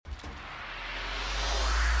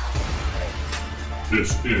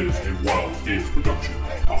This is a Wild Games Production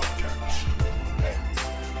podcast.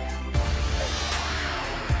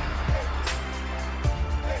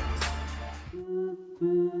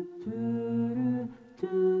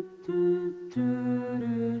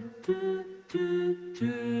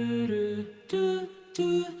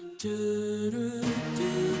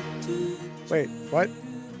 Wait, what?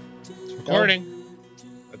 It's recording.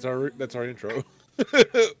 That's our intro.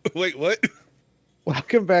 Wait, what?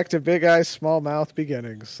 Welcome back to Big Eyes, Small Mouth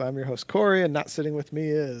Beginnings. I'm your host, Corey, and not sitting with me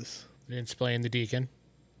is... Vince playing the deacon.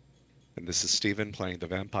 And this is Steven playing the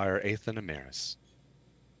vampire Ethan Amaris.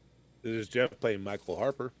 This is Jeff playing Michael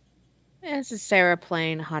Harper. This is Sarah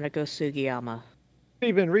playing Hanako Sugiyama.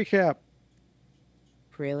 Steven, recap.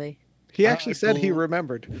 Really? He actually said he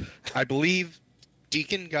remembered. I believe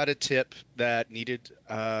Deacon got a tip that needed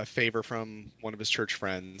a favor from one of his church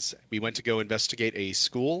friends. We went to go investigate a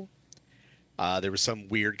school. There was some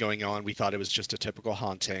weird going on. We thought it was just a typical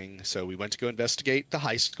haunting, so we went to go investigate the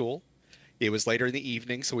high school. It was later in the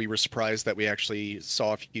evening, so we were surprised that we actually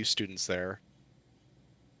saw a few students there.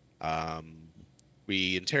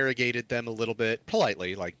 We interrogated them a little bit,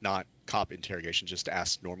 politely, like not cop interrogation, just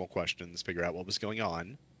asked normal questions, figure out what was going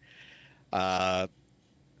on.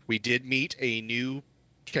 We did meet a new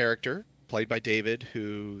character, played by David,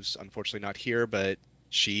 who's unfortunately not here, but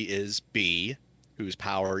she is Bee, whose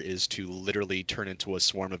power is to literally turn into a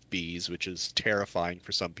swarm of bees, which is terrifying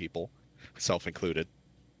for some people, self included.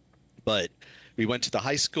 But we went to the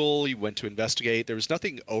high school, we went to investigate. There was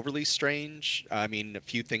nothing overly strange. I mean, a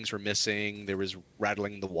few things were missing. There was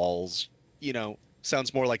rattling the walls. You know,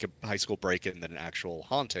 sounds more like a high school break-in than an actual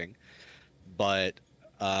haunting. But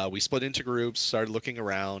we split into groups, started looking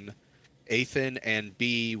around. Ethan and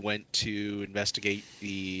B went to investigate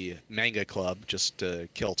the manga club just to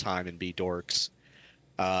kill time and be dorks.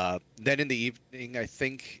 Then in the evening, I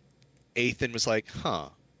think Ethan was like,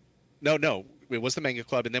 No, it was the manga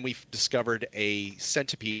club. And then we discovered a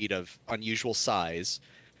centipede of unusual size,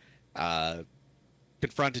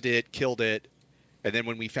 confronted it, killed it. And then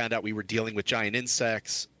when we found out we were dealing with giant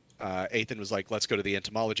insects, Ethan was like, let's go to the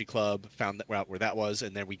entomology club, found out where that was.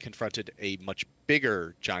 And then we confronted a much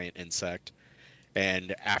bigger giant insect.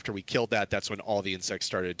 And after we killed that, that's when all the insects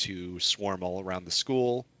started to swarm all around the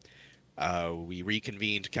school. We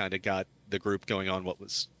reconvened, kind of got the group going on what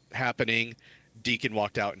was happening. Deacon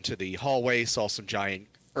walked out into the hallway, saw some giant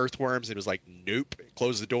earthworms, and was like, nope,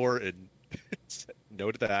 closed the door and said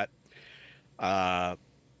no to that.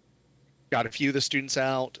 Got a few of the students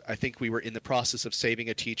out. I think we were in the process of saving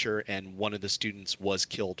a teacher, and one of the students was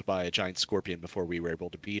killed by a giant scorpion before we were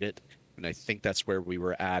able to beat it. And I think that's where we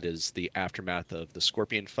were at, is the aftermath of the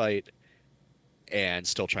scorpion fight, and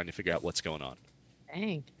still trying to figure out what's going on.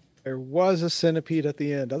 Dang. There was a centipede at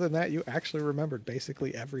the end. Other than that, you actually remembered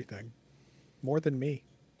basically everything. More than me.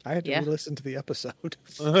 I had to re-listen to the episode.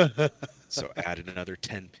 So add another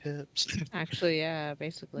 10 pips. Actually, yeah,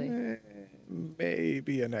 basically.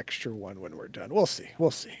 Maybe an extra one when we're done. We'll see.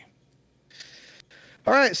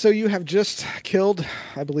 All right, so you have just killed,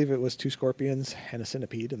 I believe it was 2 scorpions and a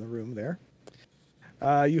centipede in the room there.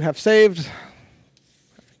 You have saved...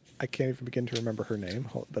 I can't even begin to remember her name,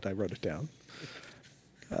 but I wrote it down.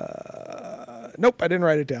 Nope, I didn't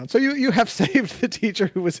write it down. So you have saved the teacher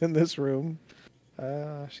who was in this room.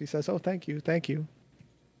 She says, "Oh, thank you.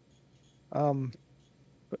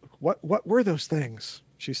 What were those things?"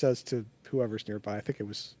 She says to whoever's nearby. I think it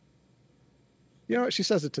was. You know what? She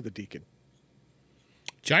says it to the deacon.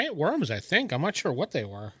 Giant worms, I think. I'm not sure what they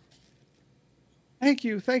were. Thank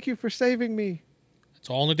you for saving me. It's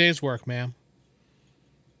all in a day's work, ma'am.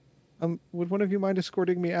 Would one of you mind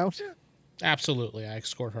escorting me out? Absolutely. I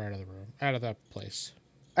escort her out of the room, out of that place.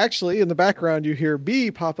 Actually, in the background, you hear B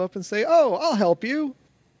pop up and say, "Oh, I'll help you."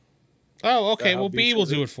 Oh, okay. Well, B will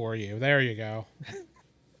do it for you. There you go.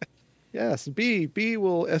 Yes, B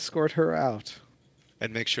will escort her out.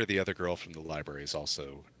 And make sure the other girl from the library is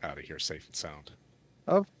also out of here safe and sound.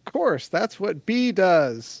 Of course, that's what B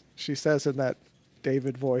does, she says in that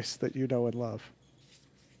David voice that you know and love.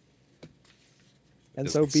 And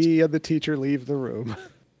so B and the teacher leave the room.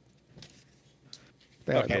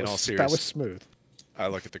 Okay, that was smooth. I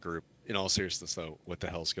look at the group. In all seriousness, though, what the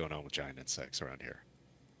hell's going on with giant insects around here?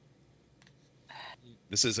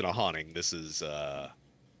 This isn't a haunting. This is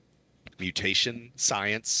mutation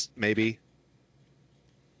science, maybe.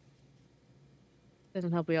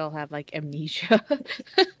 Doesn't help we all have, like, amnesia.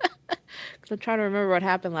 Because I'm trying to remember what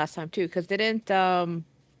happened last time, too. Because didn't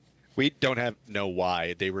We don't know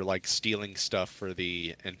why. They were like stealing stuff for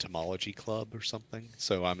the entomology club or something.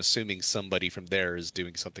 So I'm assuming somebody from there is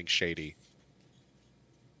doing something shady.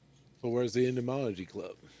 So where's the entomology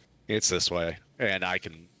club? It's this way, and I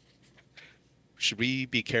can. Should we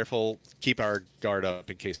be careful? Keep our guard up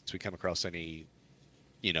in case we come across any,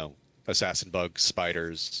 assassin bugs,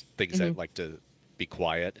 spiders, things that like to be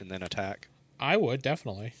quiet and then attack. I would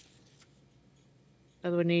definitely. I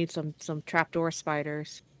would need some trapdoor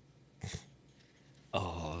spiders.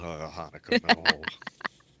 Oh, Hanukkah, no.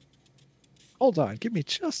 Hold on, give me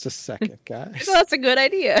just a second, guys. So that's a good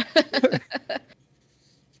idea.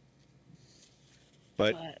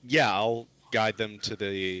 But yeah, I'll guide them to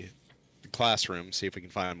the classroom, see if we can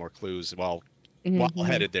find more clues. While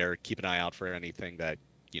headed there, keep an eye out for anything that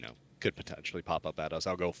could potentially pop up at us.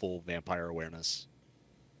 I'll go full vampire awareness.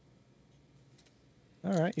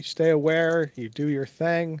 All right, you stay aware. You do your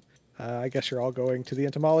thing. I guess you're all going to the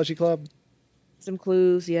entomology club. Some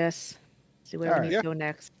clues, yes. See where All we right. need to go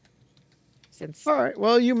next. Since All right.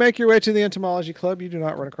 Well, you make your way to the entomology club. You do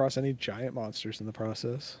not run across any giant monsters in the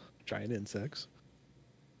process. Giant insects.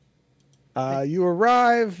 You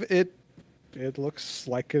arrive. It looks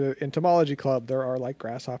like an entomology club. There are like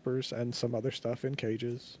grasshoppers and some other stuff in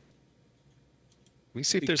cages. We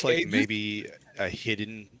see if there's like maybe a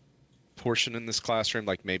hidden portion in this classroom,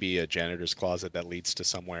 like maybe a janitor's closet that leads to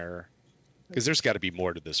somewhere. Because there's got to be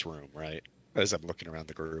more to this room, right? As I'm looking around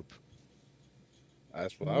the group.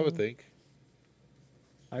 That's what I would think.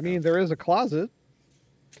 I mean, there is a closet.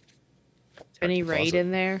 any raid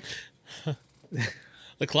in there?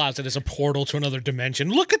 The closet is a portal to another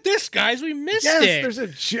dimension. Look at this, guys. We missed Yes, it. there's a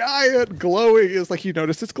giant glowing. It's like you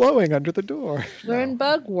notice it's glowing under the door. We're in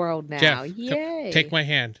Bug World now. Jeff, Yay. take my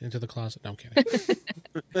hand into the closet. No, I'm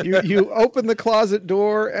kidding. You open the closet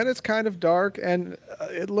door and it's kind of dark and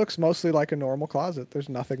it looks mostly like a normal closet. There's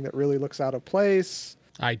nothing that really looks out of place.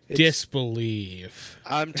 I disbelieve.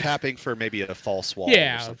 I'm tapping for maybe a false wall. Or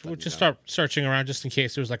Yeah, something, we'll just start searching around just in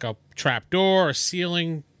case there was like a trap door, a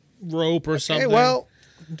ceiling rope, or something. Okay, well,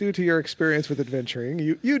 due to your experience with adventuring,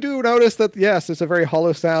 you do notice that, yes, it's a very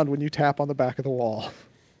hollow sound when you tap on the back of the wall.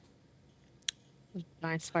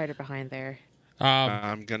 Giant spider behind there.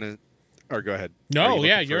 I'm gonna. Or go ahead. Are No, you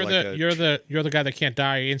yeah, looking for, you're like, you're the guy that can't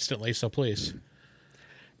die instantly. So please.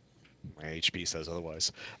 My HP says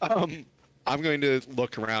otherwise. I'm going to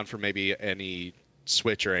look around for maybe any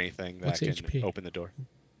switch or anything that What's can HP? open the door.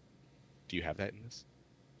 Do you have that in this?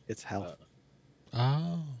 It's health.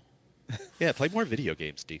 Oh, Yeah, play more video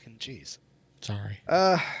games, Deacon. Jeez. sorry.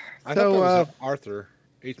 I thought that So, was Arthur.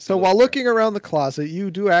 so while looking around the closet, you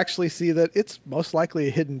do actually see that it's most likely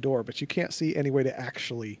a hidden door, but you can't see any way to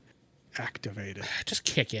actually activate it. Just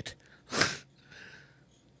kick it.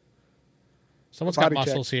 Someone's got Body check.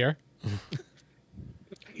 muscles here.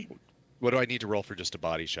 What do I need to roll for just a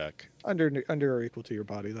body check? Under or equal to your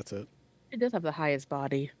body, that's it. It does have the highest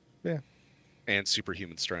body. Yeah. And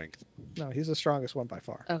superhuman strength. No, he's the strongest one by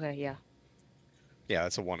far. Okay, yeah. Yeah,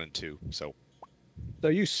 that's a 1 and 2. So So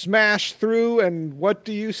you smash through, and what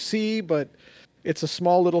do you see? But it's a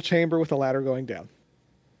small little chamber with a ladder going down.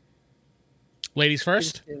 Ladies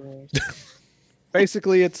first.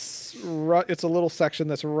 Basically, it's a little section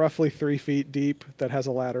that's roughly 3 feet deep that has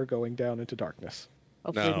a ladder going down into darkness.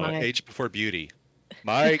 Hopefully no, my age before beauty.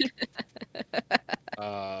 Mike.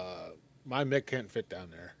 My mech can't fit down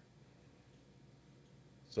there.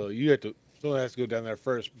 So you have to. Someone has to go down there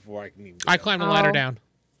first before I can even. I climb the ladder Oh. down.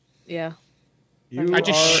 yeah. You I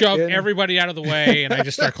just are shove in- everybody out of the way, and I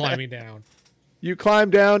just start climbing down. You climb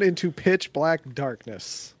down into pitch black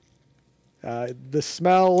darkness. The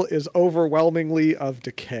smell is overwhelmingly of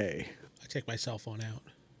decay. I take my cell phone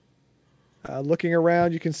out. Looking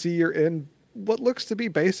around, you can see you're in what looks to be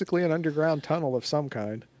basically an underground tunnel of some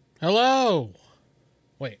kind. Hello.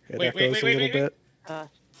 Wait. It Wait. echoes a little bit.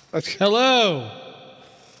 Hello.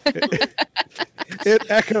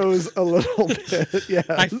 It echoes a little bit. Yeah.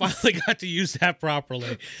 I finally got to use that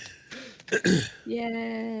properly.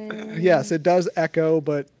 Yay. Yes, it does echo,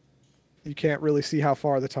 but you can't really see how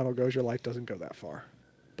far the tunnel goes. Your light doesn't go that far.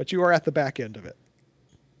 But you are at the back end of it.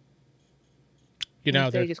 You know,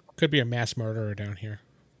 They there just- could be a mass murderer down here.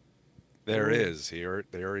 There is. They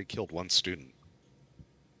already killed one student.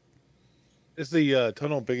 Is the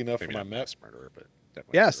tunnel big enough Maybe for my not mech? mass murderer, but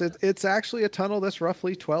definitely Yes, murderer. it's actually a tunnel that's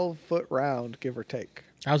roughly 12 foot round, give or take.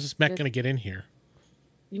 How's this mech going to get in here?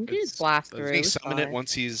 You can just blast Doesn't through. he it's summon it fine.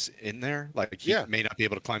 once he's in there? Like, he Yeah. may not be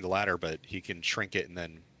able to climb the ladder, but he can shrink it and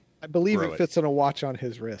then... I believe Throw it it. fits in a watch on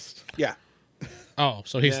his wrist. Yeah, Oh,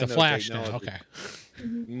 so he's the Flash now. Nanotechnology. Okay.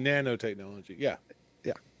 nanotechnology. Yeah.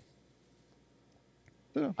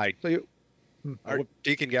 So, I- so you, All right,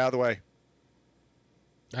 Deacon, get out of the way.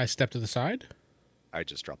 I step to the side. I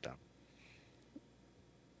just dropped down.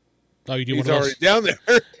 Oh, you do He's one of already those. down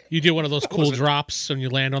there. You do one of those cool drops, and you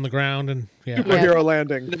land on the ground, and yeah. Super hero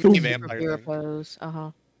landing. The For vampire hero thing. pose.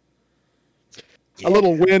 A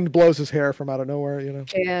little wind blows his hair from out of nowhere, you know.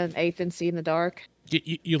 And Ethan see in the dark.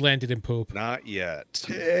 You landed in poop. Not yet.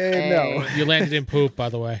 No. You landed in poop, by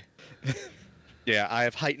the way. Yeah, I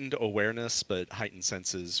have heightened awareness, but heightened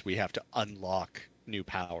senses. We have to unlock new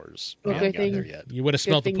powers. We Well, haven't good gotten thing- there yet. You would have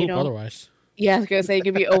smelled the thing you poop don't- otherwise. Yeah, I was gonna say you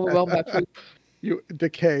could be overwhelmed by poop. You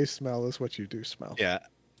decay smell is what you do smell. Yeah,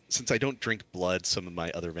 since I don't drink blood, some of my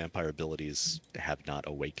other vampire abilities have not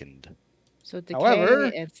awakened. So decay However,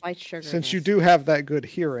 and slight sugar. Since you do have that good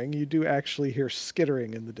hearing, you do actually hear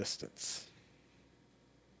skittering in the distance.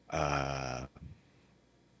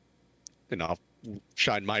 And I'll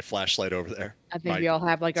shine my flashlight over there. I think My we all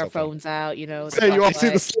have like our cell phone. phones out, you know. Hey, you all see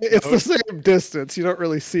flashlight. it's the same distance. You don't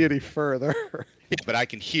really see any further. Yeah, but I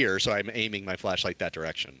can hear, so I'm aiming my flashlight that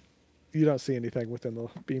direction. You don't see anything within the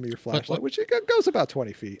beam of your What- flashlight, which it goes about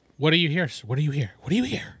 20 feet. What do you hear? What do you hear? What do you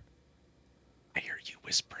hear? I hear you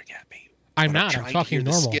whispering at me. I'm But not. I'm trying to talking hear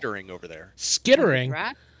the normal. skittering over there. Skittering.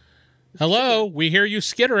 Rat? Hello, we hear you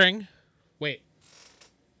skittering. Wait.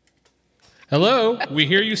 Hello, we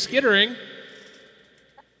hear you skittering.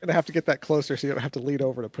 I'm gonna have to get that closer so you don't have to lean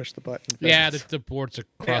over to push the button. Yeah, the board's Hey,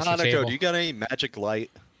 across the Hanako, table. do you got any magic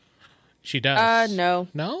light? She does. No.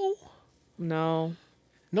 No? No.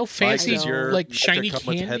 No fancy, does your like, magic shiny come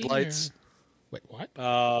with candy? headlights? or- Wait, what?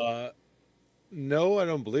 No, I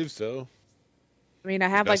don't believe so. I mean, I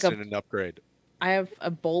have Invest like in an upgrade. I have a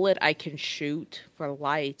bullet I can shoot for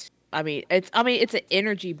light. It's an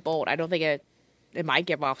energy bolt. I don't think it might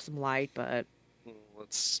give off some light, but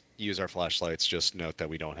Let's use our flashlights. Just note that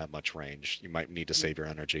we don't have much range. You might need to save your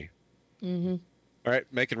energy. mm-hmm. All right,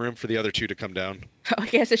 making room for the other two to come down. I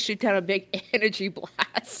guess I shoot down a big energy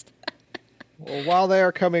blast. Well, while they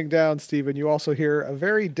are coming down, Stephen, you also hear a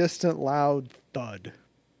very distant, loud thud.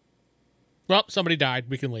 Well, somebody died.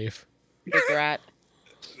 We can leave. Big rat.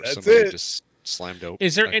 That's Somebody it. just slammed open.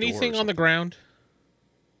 Is there a door or anything on the something. ground?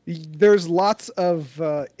 There's lots of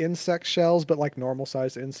insect shells, but like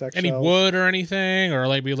normal-sized insect Any shells. wood or anything? Or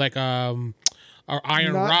maybe like or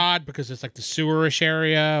iron Not- rod because it's like the sewerish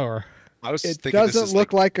area? Or I was It thinking this doesn't is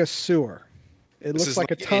look like a sewer. It this looks is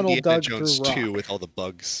like a tunnel Indiana dug Jones through rock. 2 with all the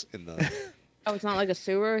bugs in the. Oh, it's not like a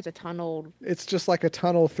sewer. It's a tunnel. It's just like a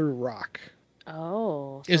tunnel through rock.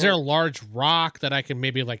 Oh. is there a so- large rock that I can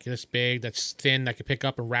maybe like this big, that's thin, I could pick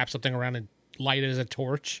up and wrap something around and light it as a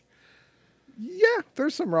torch? Yeah,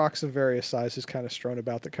 there's some rocks of various sizes kind of strewn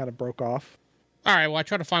about that kind of broke off. All right, well, I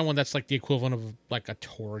try to find one that's like the equivalent of like a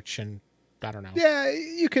torch, and I don't know. Yeah,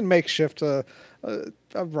 you can makeshift a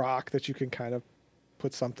rock that you can kind of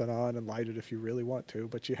put something on and light it if you really want to,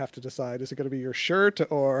 but you have to decide, is it going to be your shirt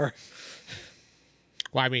or...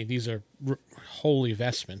 Well, I mean, these are holy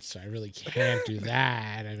vestments, so I really can't do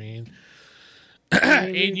that. I mean,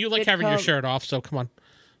 and you like did having your come- shirt off, so come on.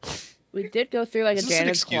 We did go through like Is a this an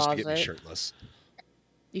janitor's excuse to get me closet. shirtless?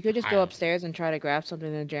 You could just I go don't- upstairs and try to grab something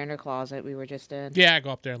in the janitor closet we were just in. Yeah, go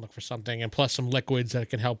up there and look for something, and plus some liquids that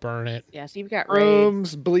can help burn it. Yeah, so you've got raid.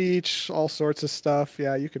 Brooms, bleach, all sorts of stuff.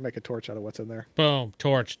 Yeah, you can make a torch out of what's in there. Boom,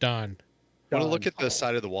 torch, done. I want to look Done. at the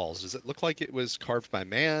side of the walls. Does it look like it was carved by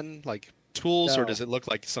man, like tools, or No. does it look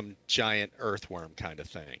like some giant earthworm kind of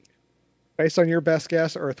thing? Based on your best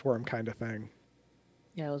guess, earthworm kind of thing.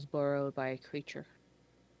 Yeah, it was burrowed by a creature.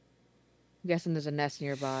 I'm guessing there's a nest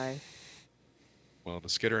nearby. Well, the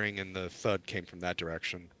skittering and the thud came from that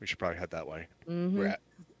direction. We should probably head that way. Mm-hmm.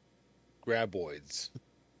 Graboids.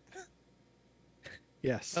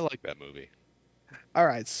 Yes. I like that movie. All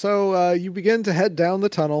right, so you begin to head down the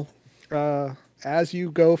tunnel. As you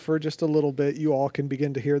go for just a little bit, you all can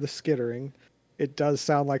begin to hear the skittering. It does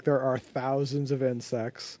sound like there are thousands of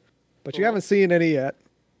insects, but you Cool. haven't seen any yet.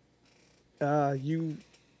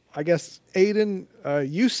 I guess, Aiden,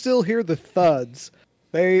 you still hear the thuds.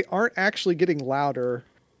 They aren't actually getting louder,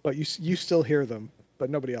 but you still hear them, but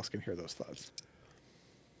nobody else can hear those thuds.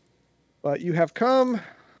 But you have come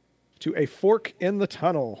to a fork in the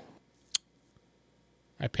tunnel.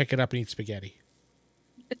 I pick it up and eat spaghetti.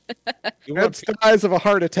 That's the eyes of a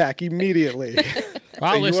heart attack immediately.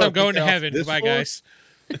 Well, at you least wanna I'm going to pick off heaven. this Goodbye, floor? guys.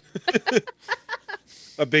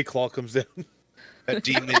 A big claw comes down. That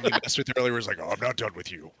demon you messed with earlier was like, "Oh, I'm not done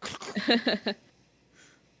with you."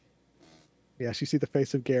 Yes, you see the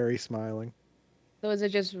face of Gary smiling. So is it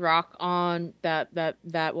just rock on that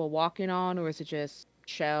we're walking on, or is it just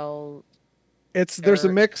shell? There's a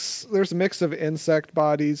Dirt. mix. There's a mix of insect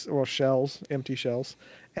bodies or shells, empty shells,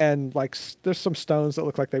 and like there's some stones that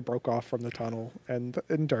look like they broke off from the tunnel, and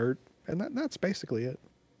dirt, and that's basically it.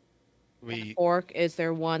 We Fork? Is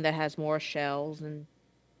there one that has more shells and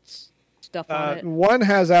stuff on it. One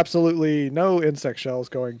has absolutely no insect shells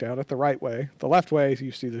going down it the right way. The left way,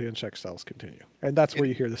 you see the insect shells continue. And that's where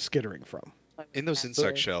you hear the skittering from. In those That's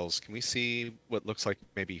insect good. shells, can we see what looks like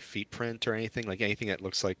maybe feet print or anything? Like anything that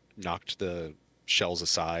looks like knocked the shells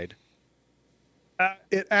aside?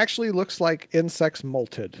 It actually looks like insects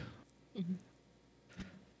molted. Mhm.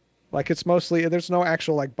 Like it's mostly, there's no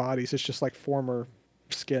actual like bodies. It's just like former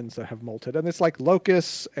skins that have molted. And it's like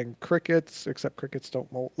locusts and crickets, except crickets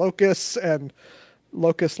don't molt. Locusts and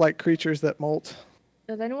locust-like creatures that molt.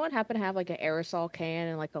 Does anyone happen to have like an aerosol can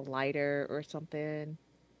and like a lighter or something?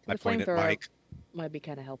 I The point at flamethrower Mike. might be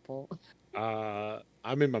kind of helpful.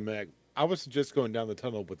 I'm in my mag. I was just going down the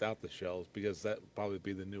tunnel without the shells because that would probably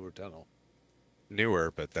be the newer tunnel.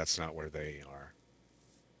 Newer, but that's not where they are.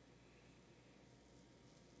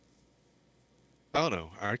 I don't know.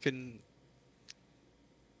 I can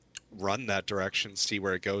run that direction, see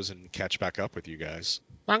where it goes, and catch back up with you guys.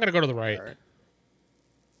 I'm gonna go to the right. All right.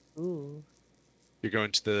 Ooh. You're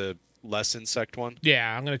going to the less insect one?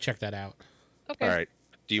 Yeah, I'm gonna check that out. Okay. All right.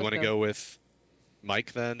 Do you Let's want to go. go with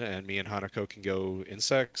Mike then, and me and Hanako can go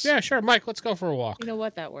insects? Yeah, sure, Mike. Let's go for a walk. You know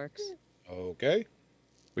what? That works. Okay.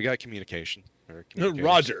 We got communication. Or communication.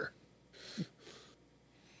 Roger.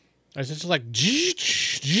 Is it just like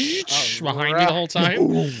behind you the whole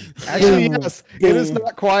time? Actually, yes. It is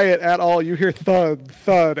not quiet at all. You hear thud,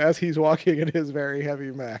 thud as he's walking in his very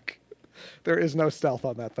heavy mech. There is no stealth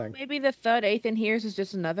on that thing. Maybe the thud Ethan hears is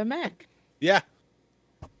just another mech. Yeah.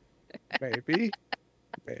 Maybe.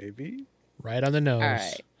 Maybe. Right on the nose. All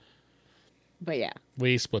right. But yeah.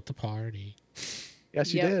 We split the party.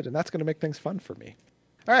 Yes, you Yep. did. And that's going to make things fun for me.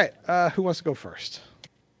 All right. Who wants to go first?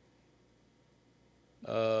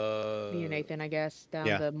 Me and Nathan, I guess, down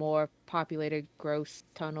yeah. the more populated gross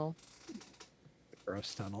tunnel.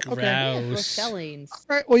 Gross tunnel. Gross. Yeah, gross Gross. stellings.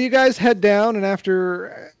 All right. Well, you guys head down, and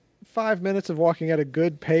after 5 minutes of walking at a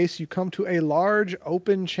good pace, you come to a large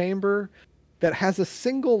open chamber that has a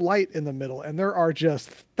single light in the middle, and there are just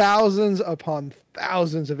thousands upon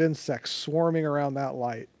thousands of insects swarming around that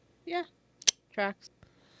light. Yeah. Tracks.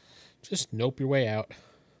 Just nope your way out.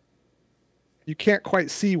 You can't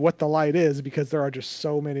quite see what the light is because there are just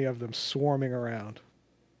so many of them swarming around.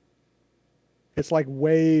 It's like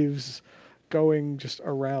waves going just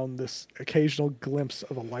around this occasional glimpse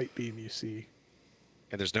of a light beam you see.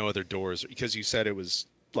 And there's no other doors because you said it was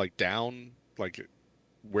like down, like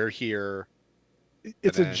we're here.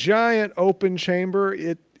 It's And a then- giant open chamber.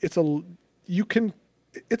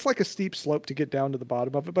 It's like a steep slope to get down to the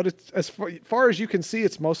bottom of it, but it's as far as you can see,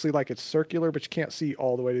 it's mostly like it's circular, but you can't see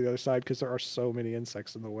all the way to the other side because there are so many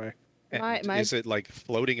insects in the way. And My- is it like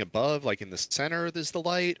floating above, like in the center is the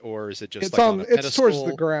light, or is it just It's like on a it's towards the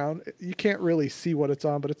pedestal? ground. You can't really see what it's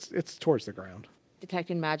on, but it's towards the ground.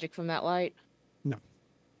 Detecting magic from that light? No.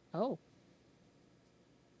 Oh.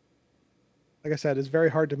 Like I said, it's very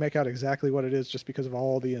hard to make out exactly what it is just because of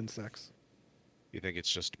all the insects. You think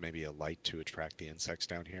it's just maybe a light to attract the insects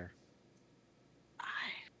down here? I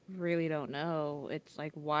really don't know. It's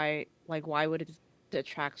like why would it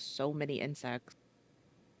attract so many insects?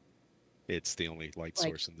 It's the only light Like-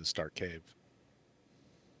 source in this dark cave.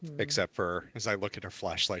 Hmm. Except for as I look at our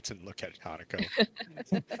flashlights and look at Hanako.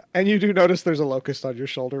 And you do notice there's a locust on your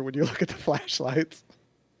shoulder when you look at the flashlights.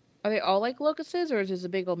 Are they all like locusts, or is this a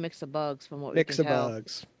big old mix of bugs from what we Mix can of tell?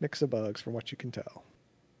 bugs. Mix of bugs from what you can tell.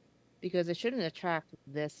 Because it shouldn't attract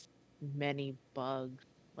this many bugs.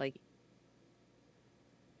 Like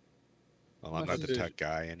Well, I'm not Unless the it's- tech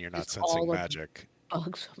guy, and you're not it's sensing all of- magic.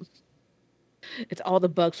 bugs from. It's all the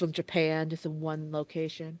bugs from Japan, just in one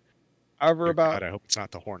location. However, Dear about God, I hope it's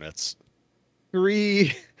not the hornets.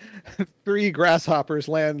 three grasshoppers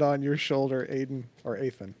land on your shoulder, Aiden or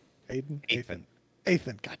Athan. Ethan.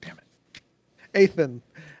 Athan, God damn it. Athan.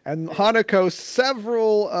 And Hanako,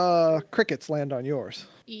 several crickets land on yours.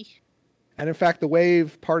 And in fact, the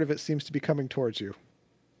wave part of it seems to be coming towards you.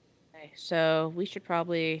 Okay, so we should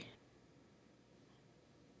probably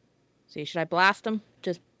see. Should I blast them?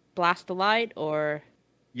 Just blast the light, or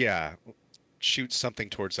Yeah, shoot something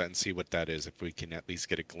towards that and see what that is. If we can at least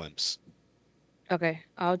get a glimpse. okay?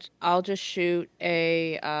 I'll just shoot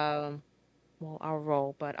a Well, I'll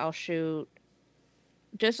roll, but I'll shoot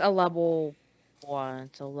just a level 1,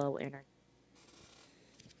 so low energy,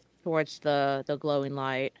 towards the glowing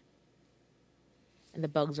light and the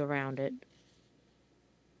bugs around it.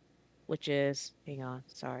 Which is, hang on,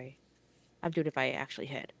 sorry. I'll do it if I actually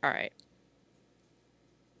hit. All right.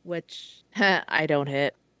 Which I don't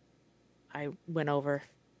hit. I went over.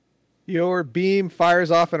 Your beam fires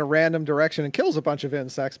off in a random direction and kills a bunch of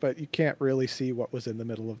insects, but you can't really see what was in the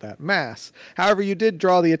middle of that mass. However, you did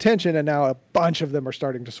draw the attention, and now a bunch of them are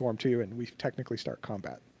starting to swarm to you, and we technically start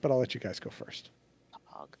combat. But I'll let you guys go first.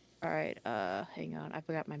 Dog. All right. Hang on. I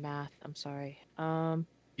forgot my math. I'm sorry.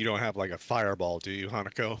 You don't have like a fireball, do you,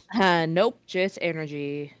 Hanako? Nope. Just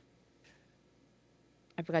energy.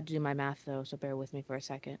 I forgot to do my math though, so bear with me for a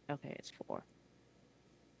second. Okay, it's 4.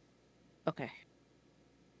 Okay.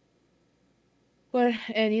 But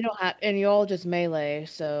and you don't have, and you all just melee,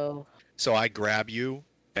 so So I grab you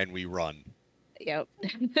and we run. yep.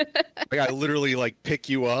 Like I literally like pick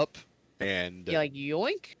you up and You're like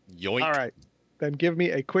yoink. yoink. All right. Then give me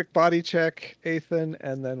a quick body check, Ethan,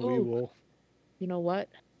 and then we Ooh. will... You know what?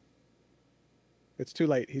 It's too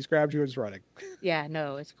late. He's grabbed you and is running. Yeah,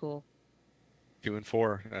 no, it's cool. 2 and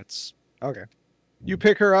 4. That's Okay. You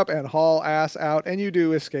pick her up and haul ass out, and you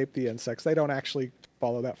do escape the insects. They don't actually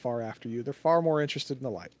follow that far after you. They're far more interested in the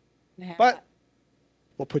light. Yeah. But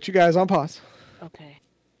we'll put you guys on pause. Okay.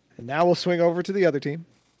 And now we'll swing over to the other team.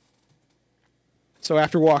 So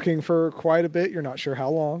after walking for quite a bit, you're not sure how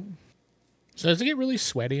long. So does it get really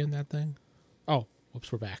sweaty in that thing? Oh,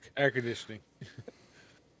 whoops, we're back. Air conditioning.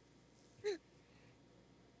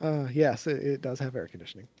 Yes, it does have air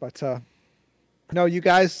conditioning. But no, you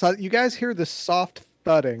guys hear this soft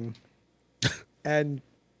thudding and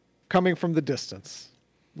coming from the distance.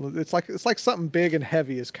 It's like something big and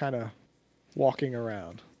heavy is kind of walking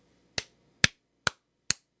around.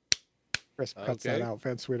 Chris cuts that Okay. out,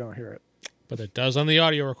 Vince. We don't hear it. But it does on the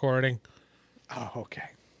audio recording. Oh, okay.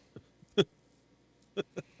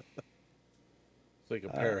 It's like a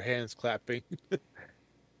pair of hands clapping.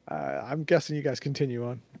 I'm guessing you guys continue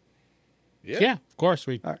on. Yeah, of course.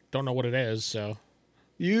 We All right. don't know what it is, so.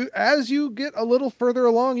 As you get a little further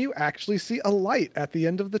along, you actually see a light at the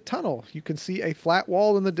end of the tunnel. You can see a flat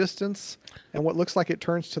wall in the distance, and what looks like it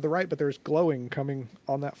turns to the right, but there's glowing coming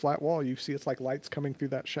on that flat wall. You see it's like lights coming through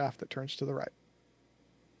that shaft that turns to the right.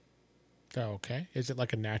 Okay. Is it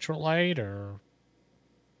like a natural light or?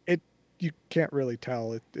 You can't really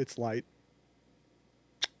tell. It's light.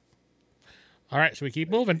 All right, so we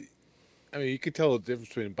keep moving. I mean, you could tell the difference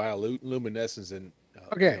between bioluminescence and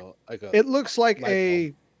Okay. like a It looks like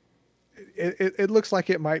light it looks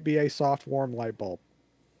like it might be a soft, warm light bulb.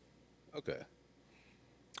 okay.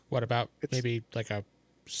 What about It's- maybe like a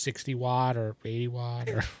 60 watt or 80 watt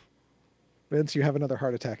or? Vince, you have another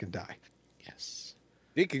heart attack and die. Yes.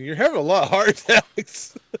 Deacon, you're having a lot of heart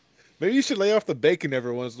attacks. Maybe you should lay off the bacon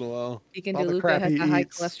every once in a while. Deacon All the DeLuca crap has he a high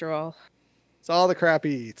eats. cholesterol. It's all the crap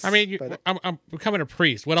he eats. I mean, But I'm becoming a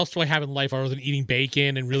priest. What else do I have in life other than eating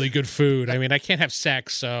bacon and really good food? I mean, I can't have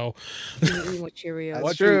sex, so. Eating with Cheerios. that's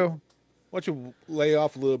What you- true. Why don't you lay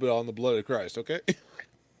off a little bit on the blood of Christ, okay?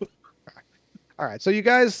 All right, so you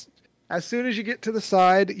guys, as soon as you get to the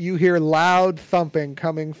side, you hear loud thumping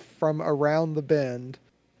coming from around the bend.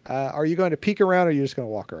 Are you going to peek around, or are you just going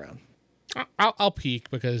to walk around? I'll peek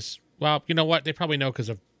because, well, you know what? They probably know because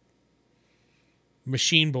of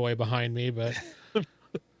Machine Boy behind me, but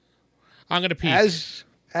I'm going to peek.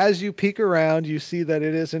 As you peek around, you see that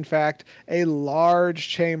it is in fact a large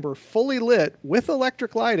chamber, fully lit with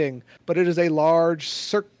electric lighting, but it is a large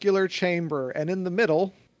circular chamber, and in the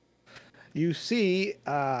middle, you see.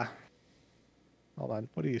 Hold on,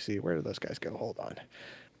 what do you see? Where did those guys go? Hold on.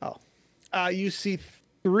 Oh, you see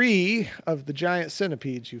 3 of the giant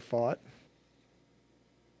centipedes you fought.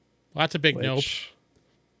 Well, that's a big nope. which-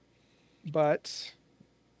 But,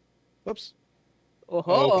 whoops.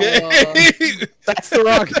 Oh, Okay. That's the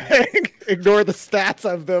wrong thing. Ignore the stats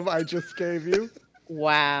of them I just gave you.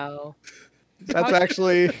 wow. That's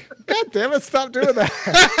actually. God damn it! Stop doing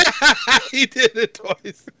that. He did it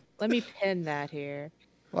twice. Let me pin that here.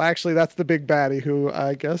 Well, actually, that's the big baddie. Who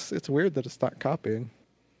I guess it's weird that it's not copying.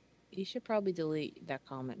 You should probably delete that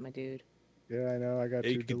comment, my dude. Yeah, I know. I got Yeah,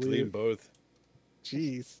 to you can delete delete it. both.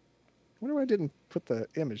 Jeez. I wonder why I didn't put the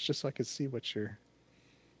image just so I could see what you're.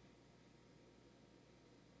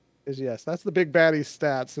 Is yes, that's the big baddie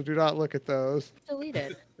stats. So do not look at those. Delete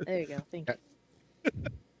it. There you go. Thank you.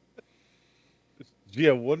 Gee,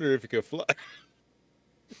 I wonder if it could fly.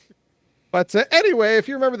 But anyway, if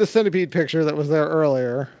you remember the centipede picture that was there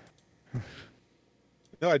earlier,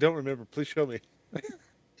 No, I don't remember. Please show me.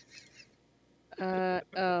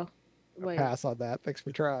 Oh, wait. pass on that. Thanks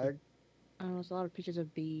for trying. Oh, there's a lot of pictures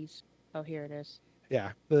of bees. Oh, here it is.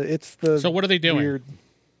 Yeah, it's the. So what are they doing? Weird.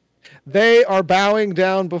 They are bowing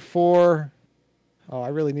down before. Oh, I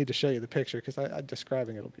really need to show you the picture because I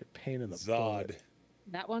describing it'll be a pain in the Zod. butt.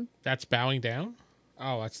 That one? That's bowing down?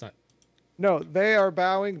 Oh, that's not. No, they are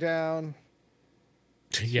bowing down.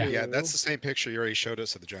 Yeah. Yeah, that's the same picture you already showed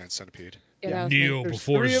us of the giant centipede. Yeah, Yeah. that was Kneel There's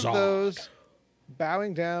before 3 of Zog. those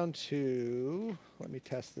bowing down to. Let me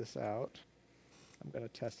test this out. I'm going to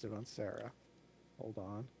test it on Sarah. Hold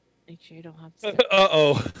on. Make sure you don't have.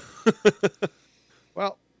 Uh-oh.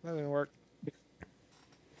 Well, that didn't work.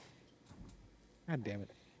 God damn it.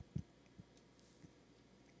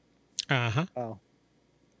 Uh-huh. Oh.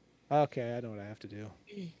 Okay, I know what I have to do.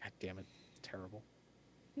 God damn it. It's terrible.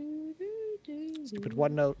 Stupid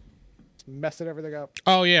OneNote. It's messing everything up.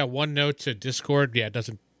 Oh, yeah. OneNote to Discord. Yeah, it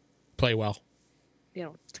doesn't play well. You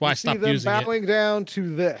know, That's why I You see stopped them using it. bowing down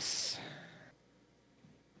to this.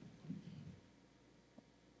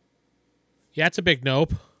 Yeah, it's a big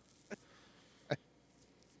nope.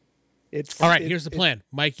 It's All right, it- here's the it- plan.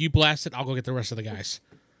 Mike, you blast it. I'll go get the rest of the guys.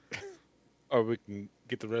 Or we can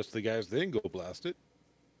get the rest of the guys, then go blast it.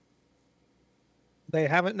 They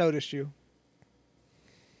haven't noticed you.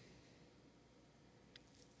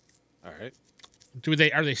 All right.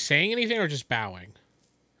 Are they saying anything or just bowing?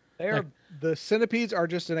 They are Like- the centipedes are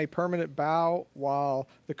just in a permanent bow, while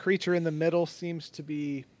the creature in the middle seems to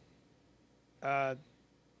be.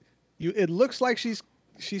 It looks like she's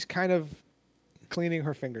kind of cleaning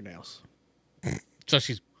her fingernails. So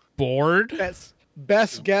she's bored? That's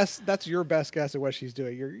best guess. That's your best guess at what she's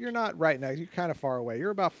doing. You're not right now. You're kind of far away.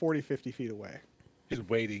 You're about 40, 50 feet away. He's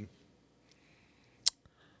waiting.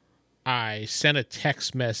 I sent a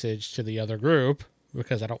text message to the other group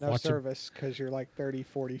because I don't No want to. service because you're like 30,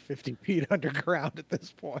 40, 50 feet underground at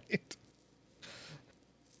this point.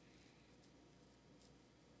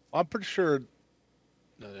 I'm pretty sure.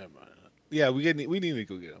 No, never mind. Yeah, we need to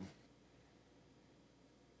go get him.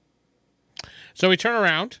 So we turn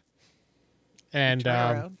around and Turn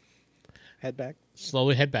around, head back.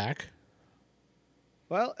 slowly head back.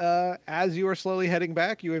 Well, as you are slowly heading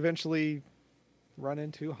back, you eventually run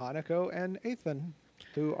into Hanako and Ethan,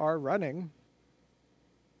 who are running.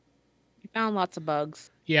 we found lots of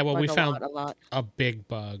bugs. Yeah, well, Like we a found lot. a big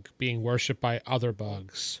bug being worshipped by other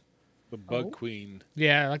bugs. The bug Oh. queen.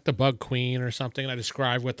 Yeah, like the bug queen or something. I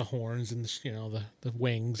described with the horns and the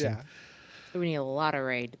wings Yeah. So we need a lot of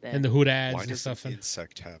raid then. and the hoodads Why and does stuff. an And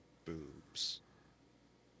insect have boobs?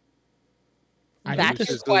 I That's didn't,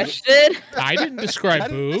 a just- question. I didn't describe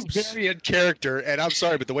boobs. Very in character, and I'm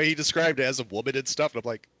sorry, but the way he described it as a woman and stuff, I'm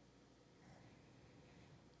like,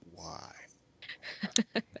 why? Aiden,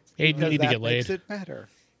 you Because need to that get makes laid. it better.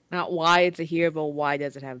 Not why it's a hero, but why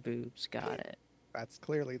does it have boobs? Got it. That's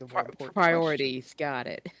clearly the more important question. Priorities. Got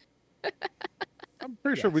it. I'm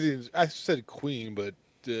pretty sure we Yes. didn't. I said queen, but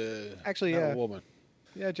Actually, not yeah. a woman.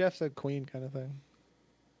 Yeah, Jeff said queen kind of thing.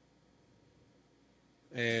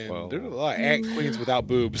 And Well- there's a lot of ant queens without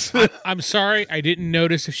boobs. I'm sorry, I didn't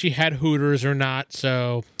notice if she had hooters or not.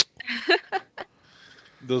 So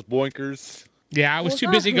Those boinkers. yeah, I was Well, too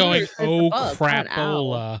it's not busy going, hooters, it's a oh bug, not an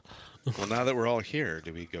crapola. Well, now that we're all here,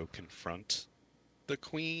 do we go confront the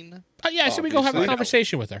queen? Yeah, so we go have a Obviously.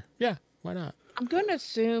 conversation with her. Yeah, why not? I'm going to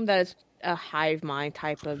assume that it's a hive mind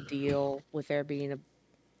type of deal with there being a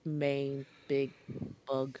main big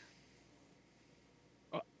bug.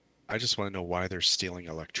 I just want to know why they're stealing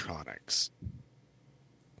electronics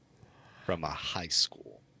from a high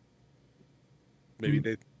school. Maybe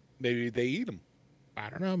they eat them. I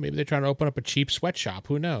don't know. Maybe they're trying to open up a cheap sweatshop.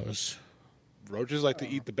 Who knows? Roaches like to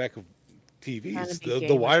eat the back of Kinda TVs, be the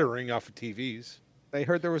gamer. wiring off of TVs. They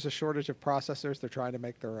heard there was a shortage of processors. They're trying to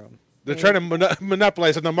make their own. They're trying to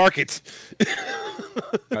monopolize on the markets.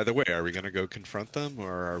 Either way, are we going to go confront them,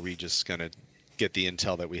 or are we just going to get the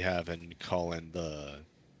intel that we have and call in the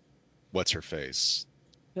what's her face?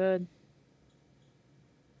 Good.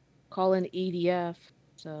 Call in EDF.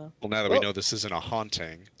 So Well, now that we Well- know this isn't a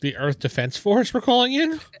haunting, The Earth Defense Force we're calling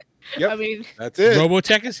in? Yep. I mean, That's it.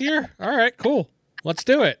 Robotech is here? All right, cool. Let's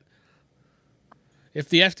do it. If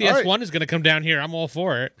the FDS 1 is going to come down here, I'm all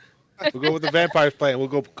for it. We'll go with the vampires plan. We'll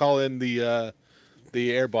go call in the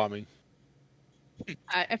air bombing.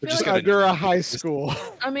 I feel just like gotta- Under a high school.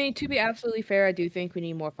 I mean, to be absolutely fair, I do think we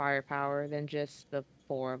need more firepower than just the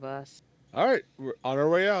 4 of us. All right, we're on our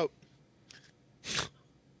way out.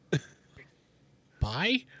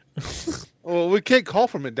 Bye? Well, we can't call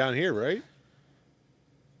from it down here, right?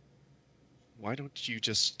 why don't you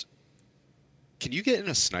just? Can you get in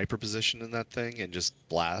a sniper position in that thing and just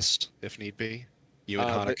blast if need be? You and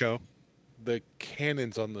But- Hanako. The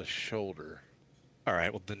cannon's on the shoulder. All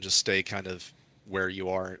right, well then just stay kind of where you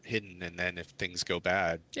are hidden, and then if things go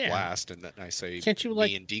bad, Yeah. blast. And then I say, Can't you, me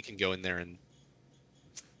like- and D can go in there and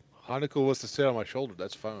Hanako wants to sit on my shoulder.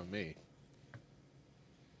 That's fine with me.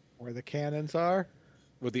 Where the cannons are.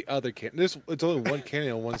 with the other cannon. It's only one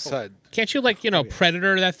cannon on one side. Can't you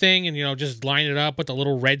predator that thing and just line it up with a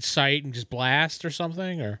little red sight and just blast or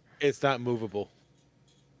something? Or It's not movable.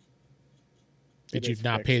 did It you is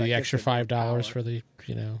not fixed. pay I the guess extra it won't $5 power. for the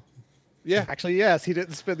Yeah, Actually, yes, he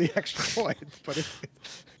didn't spend the extra points, but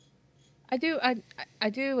I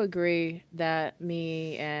do agree that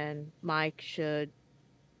me and Mike should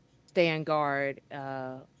stay on guard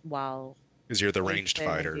while Because you're the Winston ranged and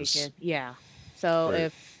fighters. Deacon- Yeah. So Right.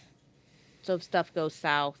 if stuff goes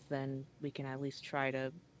south, then we can at least try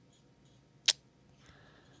to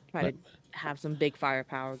have some big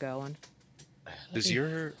firepower going. Does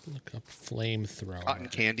your look up flamethrower? cotton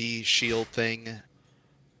candy shield thing?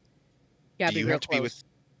 Yeah, do be you real have to be close,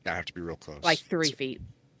 with? I have to be real close. like 3 That's feet.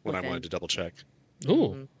 What I within. wanted to double check. Ooh,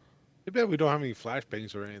 Mhm. I bet we don't have any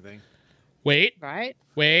flashbangs or anything. wait, Right?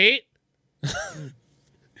 wait.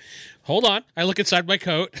 Hold on. I look inside my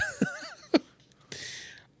coat.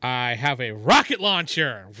 I have a rocket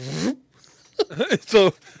launcher.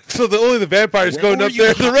 so only the vampires Where going were up you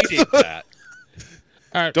there. The rest hiding of that?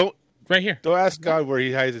 All right, don't right here. don't ask God where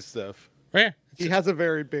he hides his stuff. Right here. he has a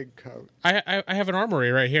very big coat. I have an armory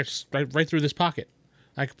right here, just right through this pocket.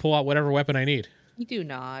 I can pull out whatever weapon I need. You do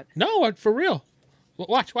not. No, for real.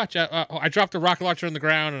 Watch. I dropped a rocket launcher on the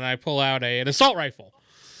ground and I pull out an assault rifle.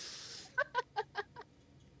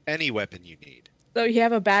 Any weapon you need. So you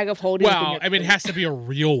have a bag of holding. in Well, your I mean, it coat. has to be a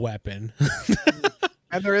real weapon.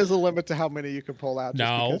 And there is a limit to how many you can pull out. Just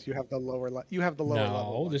No. because you have the lower. You have the lower level.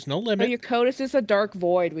 No, one. there's no So limit. your coat is just a dark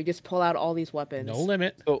void. We just pull out all these weapons. No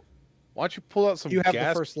limit. So why don't you pull out some You have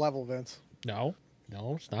gas? the first level, Vince. No,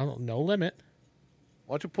 it's not. No limit.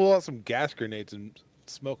 Why don't you pull out some gas grenades and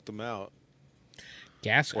smoke them out?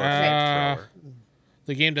 Gas. Or a flamethrower.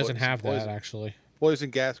 The game doesn't Poison, have that poison. actually. Poison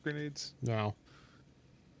gas grenades. No,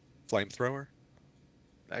 Flamethrower?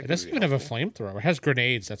 That it could doesn't be even have a helpful. flamethrower. It has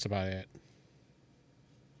grenades. That's about it.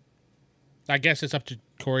 I guess it's up to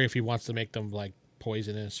Corey if he wants to make them like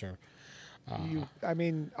poisonous or. I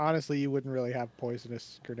mean, honestly, you wouldn't really have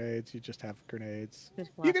poisonous grenades. You just have grenades. Just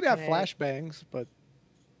You could have grenade. flashbangs, but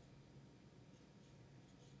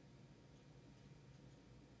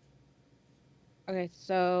Okay,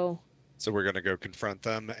 so So we're going to go confront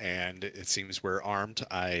them, and it seems we're armed.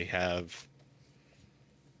 I have.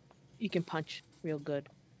 you can punch real good.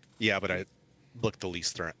 Yeah, but I look the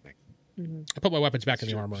least threatening. Hmm. I put my weapons back in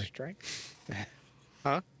the armory. strength.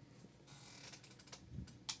 I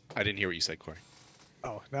didn't hear what you said, Corey.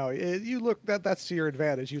 Oh no, you look that's to your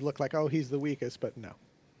advantage. You look like he's the weakest, but no.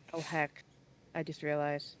 Oh heck, I just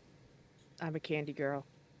realized I'm a candy girl.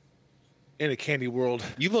 In a candy world.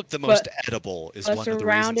 You look the most edible. Is But one of the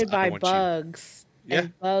surrounded reasons I by want you. bugs, Yeah.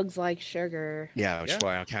 and bugs like sugar. Yeah, which is Yeah.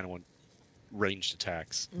 why I kind of want ranged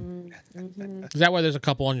attacks. Mm-hmm. Is that why there's a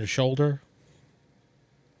couple on your shoulder?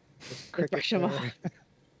 Cricket brush 'em off. there.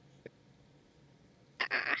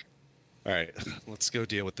 All right, let's go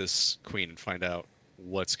deal with this queen and find out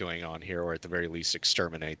what's going on here, or at the very least,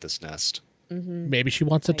 exterminate this nest. Mm-hmm. Maybe she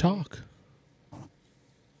wants to Maybe. talk.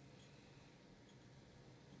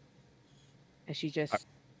 And she just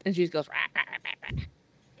goes. "Rah, rah, rah, rah, rah."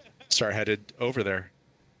 Start headed over there.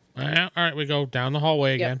 All right, we go down the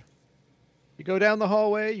hallway Yep. again. You go down the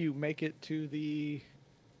hallway. You make it to the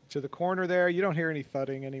corner there. You don't hear any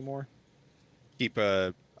thudding anymore. Keep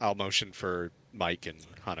I'll motion for Mike and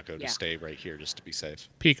Hanako Yeah. to stay right here just to be safe.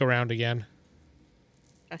 Peek around again.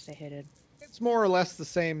 I say hit it. It's more or less the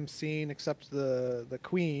same scene, except the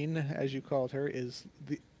queen, as you called her, is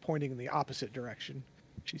pointing in the opposite direction.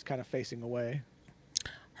 She's kind of facing away.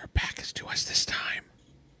 Her back is to us this time.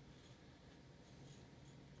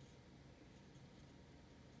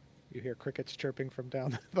 You hear crickets chirping from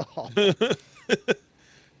down the hall.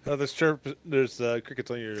 Oh, there's crickets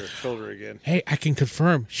on your shoulder again. Hey, I can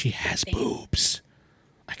confirm she has boobs.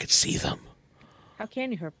 I could see them. How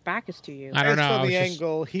can you? Her back is to you. I don't Based know. on the it's just-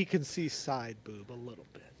 angle, he can see side boob a little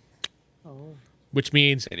bit. Oh. which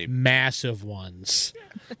means Any- massive ones.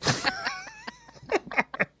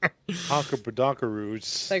 Honker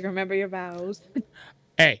badonkaroos. Like remember your vows.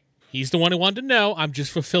 Hey, he's the one who wanted to know. I'm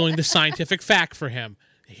just fulfilling the scientific fact for him.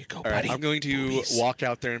 There you go, All right, buddy. I'm going to Boobies. walk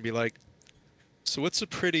out there and be like, "So what's a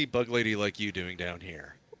pretty bug lady like you doing down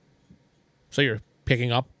here?" So you're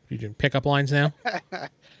picking up? You doing pickup lines now?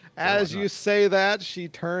 As I'm you not. say that, she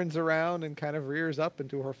turns around and kind of rears up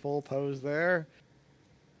into her full pose there.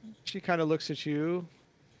 She kind of looks at you.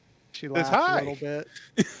 She laughs hi. a little bit.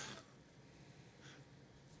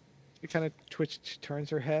 She kind of she turns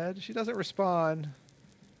her head. She doesn't respond,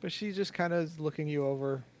 but she just kind of is looking you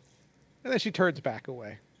over. And then she turns back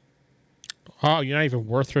away. Oh, you're not even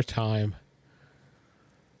worth her time.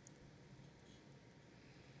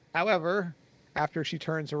 However, after she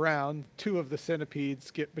turns around, 2 of the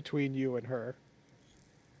centipedes get between you and her.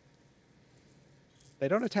 They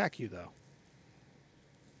don't attack you, though.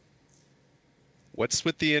 What's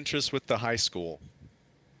with the interest with the high school?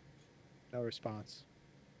 No response.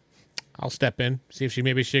 I'll step in, see if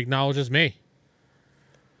she acknowledges me.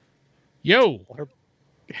 Yo! Her...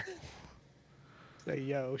 Say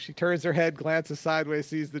yo. She turns her head, glances sideways,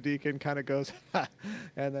 sees the deacon, kind of goes, ha,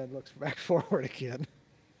 and then looks back forward again.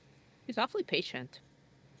 He's awfully patient.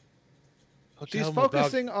 She's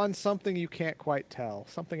focusing on something you can't quite tell.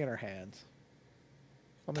 Something in her hands.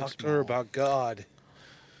 Something Talk to her small. about God.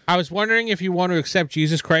 I was wondering if you want to accept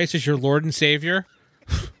Jesus Christ as your Lord and Savior.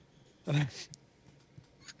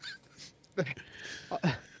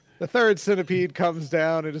 The third centipede comes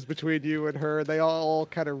down. It is between you and her. They all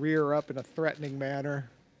kind of rear up in a threatening manner.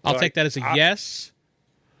 I'll take that as a yes.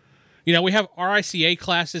 You know, we have RICA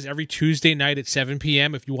classes every Tuesday night at 7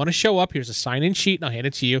 p.m. If you want to show up, here's a sign-in sheet, and I'll hand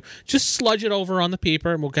it to you. Just sludge it over on the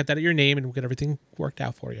paper, and we'll get that at your name, and we'll get everything worked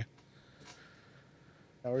out for you.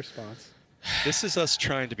 No response. This is us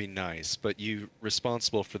trying to be nice, but you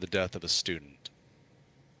responsible for the death of a student.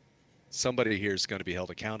 Somebody here is going to be held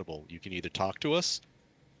accountable. You can either talk to us,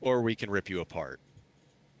 or we can rip you apart.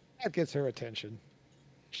 That gets her attention.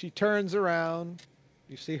 She turns around.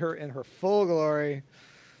 You see her in her full glory.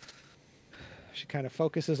 She kind of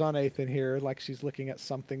focuses on Ethan here, like she's looking at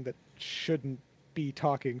something that shouldn't be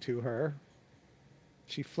talking to her.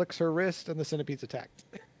 She flicks her wrist, and the centipedes attack.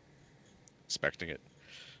 Expecting it.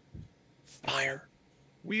 Fire.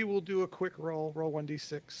 We will do a quick roll. Roll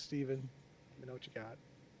 1d6, Steven. Let me know what you got.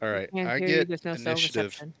 All right. Can't I hear you, get there's no cell initiative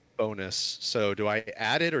reception. bonus. So do I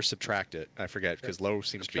add it or subtract it? I forget because low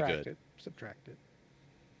seems to be Subtract good. it. Subtract it.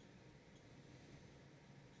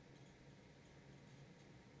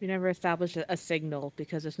 We never established a signal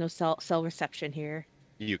because there's no cell reception here.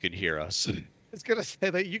 You can hear us. It's gonna say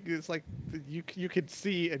that it's like you can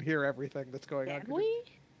see and hear everything that's going on. Can 'cause we?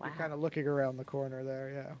 You're Wow. kind of looking around the corner there,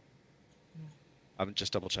 yeah. I'm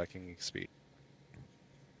just double checking speed.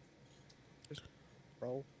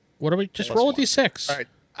 Roll. What do we just Plus roll a one. d6? All right.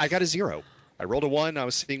 I got a 0. I rolled a 1. I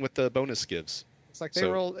was seeing what the bonus gives. It's like they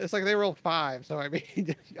So- rolled. It's like they rolled 5. So I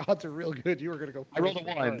mean, odds are real good. You were gonna go. I rolled a first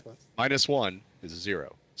 1. regardless. -1 is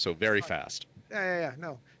 0. So very fast. Yeah.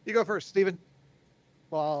 No, you go first, Steven.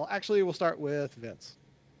 Well, actually, we'll start with Vince.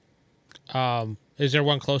 Is there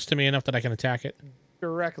one close to me enough that I can attack it?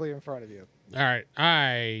 Directly in front of you. All right.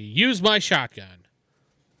 I use my shotgun.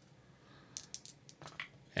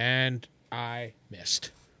 And I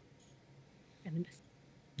missed. And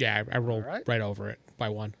Yeah, I rolled All right. right over it by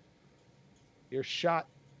 1. Your shot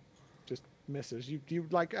just misses. You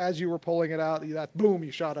like as you were pulling it out, that boom,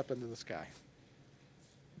 you shot up into the sky.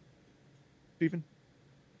 Steven?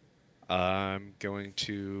 I'm going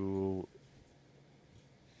to.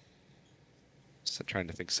 Trying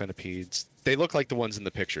to think centipedes. They look like the ones in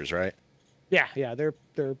the pictures, right? Yeah,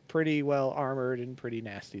 they're pretty well armored and pretty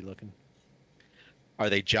nasty looking. Are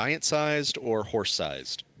they giant sized or horse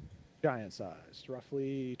sized? Giant sized,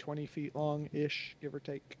 roughly 20 feet long ish, give or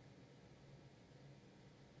take.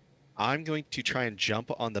 I'm going to try and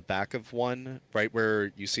jump on the back of one, right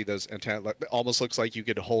where you see those antenna. It almost looks like you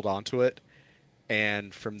could hold on to it.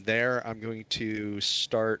 And from there, I'm going to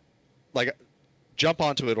start, jump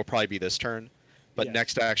onto it will probably be this turn. But Yes.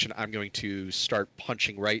 next action, I'm going to start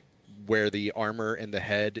punching right where the armor and the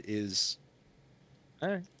head is, All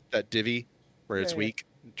right. that divvy where it's Yeah. weak.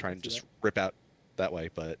 Try and see just that. rip out that way.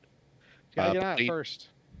 But Gotta get out body- first.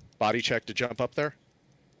 body check to jump up there.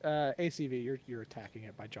 ACV, you're attacking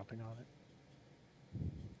it by jumping on it.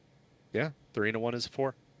 Yeah, 3 and a 1 is a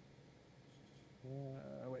 4.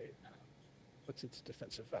 Wait. What's its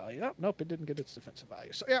defensive value? Oh, nope, it didn't get its defensive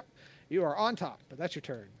value. So, yeah, you are on top, but that's your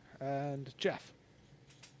turn. And Jeff.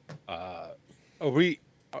 Are we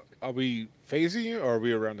phasing you, or are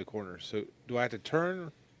we around the corner? So do I have to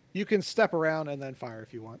turn? You can step around and then fire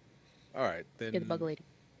if you want. All right, then. get the bug lady.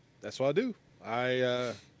 That's what I do.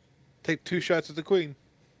 I take 2 shots at the queen.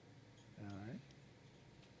 All right.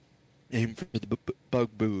 Aim for the bug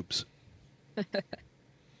boobs.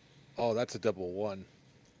 Oh, that's a double 1,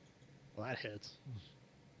 Well, that hits.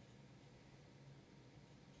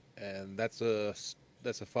 and that's a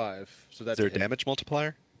 5. So Is that's there a hit. damage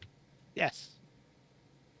multiplier? Yes.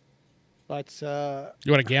 But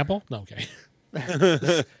You want to gamble? No, okay.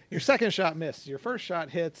 your second shot missed. Your first shot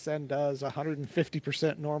hits and does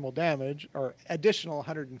 150% normal damage, or additional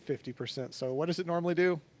 150%. So what does it normally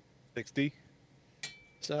do? 60.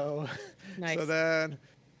 So, Nice. so then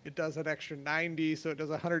it does an extra 90, so it does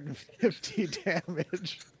 150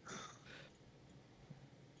 damage.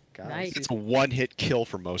 God, Nice. It's a one-hit kill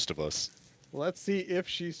for most of us. Let's see if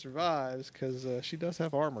she survives, because she does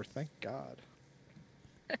have armor. Thank God.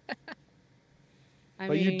 I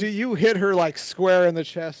But mean, you hit her like square in the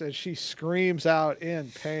chest, and she screams out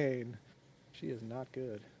in pain. She is not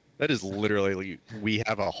good. That is literally, we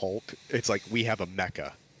have a Hulk. It's like we have a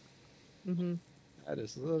mecha. mhm. That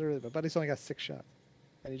is literally. My buddy's only got 6 shots,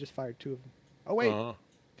 and he just fired 2 of them. Oh wait,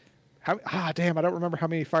 damn! I don't remember how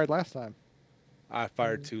many he fired last time. I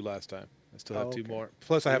fired 2 last time. I still have 2 okay. more.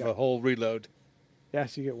 Plus, I have a whole reload.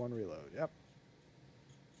 Yes, you get 1 reload. Yep.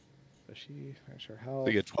 So she, that's her health.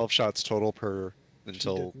 So you get 12 shots total per She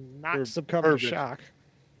until. did not per- succumb to perfect. shock.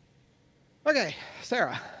 Okay,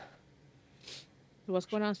 Sarah. What's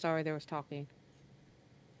going on? Sorry, there was talking.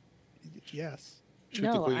 Yes. Shoot the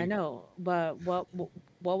No, I queen. know, but what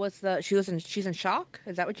was the? She's in shock.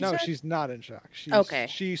 Is that what you No, said? she's not in shock. She's, Okay.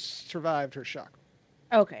 She survived her shock,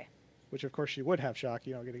 Okay. which of course she would have shock.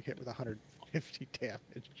 You know, getting hit with 150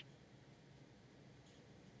 damage.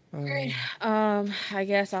 I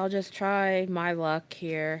guess I'll just try my luck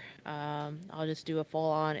here. I'll just do a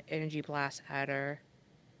full-on energy blast at her.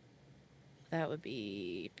 That would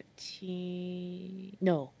be 15.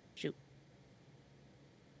 No, shoot.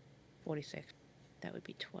 46. That would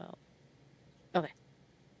be 12. Okay.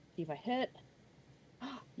 See if I hit.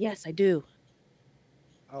 Yes, I do.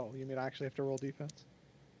 Oh, you mean I actually have to roll defense?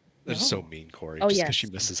 That is No. so mean, Corey. Oh, just yes. because she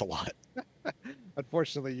misses a lot.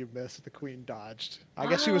 Unfortunately, you missed. The queen dodged. I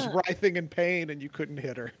guess she was writhing in pain, and you couldn't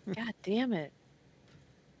hit her. God damn it.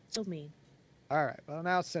 So mean. All right. Well,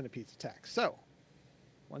 now it's Centipede's attack. So,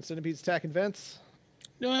 1 Centipede's attack in Vince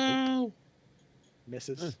No.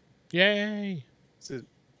 misses. Yay. The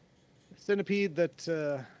Centipede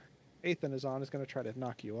that Ethan is on is going to try to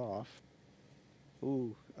knock you off.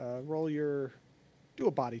 Ooh. Do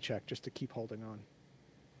a body check just to keep holding on.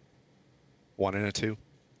 1 and a 2.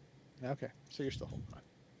 Okay, so you're still holding on.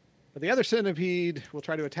 But the other centipede will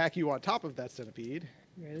try to attack you on top of that centipede.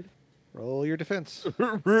 Rude. Roll your defense.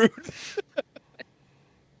 Rude.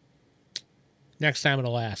 Next time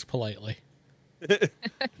it'll ask politely. Do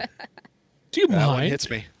you That one mind? hits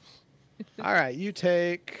me. All right, you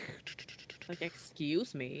take. Like,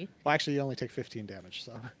 excuse me. Well, actually, you only take 15 damage.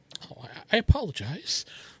 So Oh, I apologize.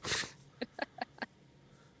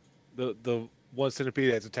 The one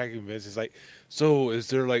centipede that's attacking Vince is like, so is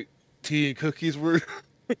there like tea and cookies for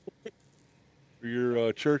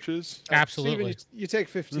your churches? Absolutely. Steven, you take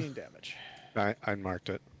 15 damage. I marked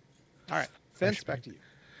it. All right, Vince, back to you.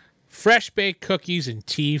 Fresh baked cookies and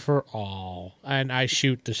tea for all. And I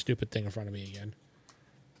shoot the stupid thing in front of me again.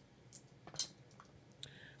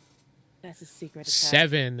 That's a secret attack.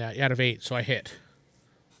 7 out of 8, so I hit.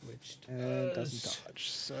 Which And doesn't dodge.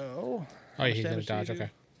 So. Oh, how yeah, much he's going damage to do you dodge. do?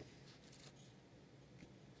 Okay.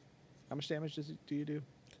 How much damage do you do?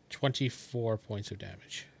 24 points of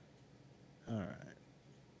damage. All right.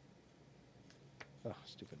 Oh,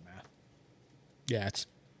 stupid math. Yeah, that's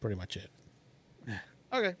pretty much it.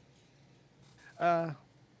 Okay.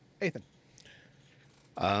 Ethan.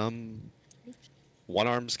 One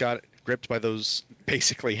arm's got gripped by those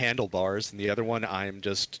basically handlebars, and the other one I'm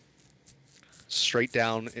just straight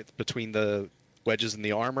down between the wedges in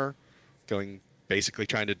the armor, basically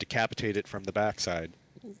trying to decapitate it from the backside.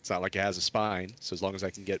 It's not like it has a spine, so as long as I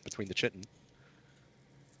can get between the chitin.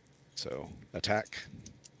 So, attack.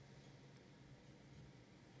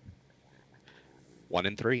 1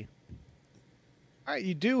 and 3. All right,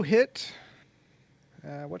 you do hit.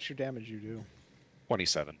 What's your damage you do?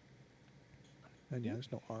 27. And yeah,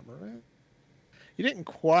 there's no armor, right? You didn't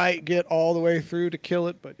quite get all the way through to kill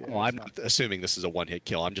it, but yeah. Well, it's I'm not assuming this is a one-hit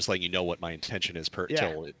kill. I'm just letting you know what my intention is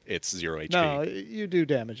Yeah. till it's 0 HP. No, you do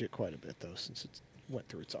damage it quite a bit though, since it went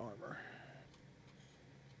through its armor.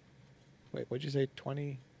 Wait, what'd you say?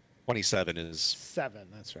 27. 27 is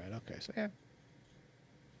That's right. Okay, so yeah.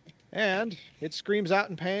 And it screams out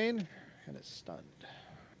in pain, and it's stunned.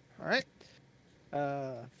 All right.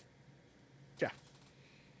 Jeff.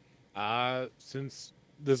 Since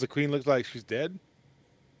does the queen look like she's dead?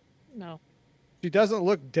 No. She doesn't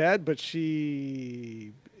look dead, but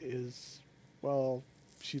she is. Well,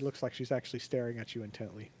 she looks like she's actually staring at you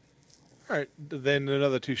intently. All right, then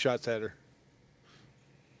another 2 shots at her.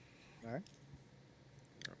 All right.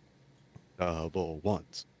 double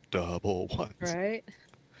ones. Double ones. Right?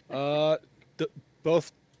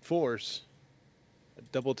 Both 4s. A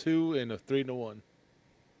double 2 and a 3 and a 1.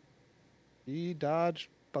 He dodged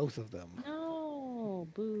both of them. No.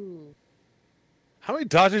 Boo. How many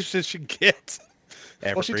dodges does she get?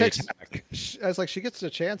 Every Well, she takes. attack. I was like, she gets a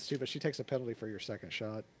chance to, but she takes a penalty for your second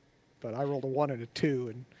shot. But I rolled a 1 and a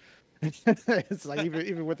 2, and it's like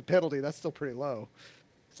even with the penalty, that's still pretty low.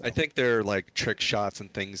 So, I think they're like trick shots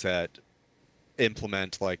and things that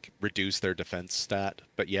implement like reduce their defense stat,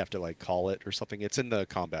 but you have to like call it or something. It's in the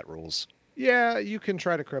combat rules. yeah, you can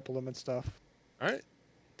try to cripple them and stuff. All right.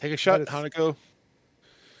 Take a shot, it's- Hanako.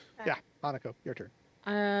 Yeah, Hanako, your turn.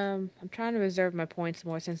 I'm trying to reserve my points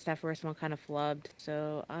more since that first one kind of flubbed.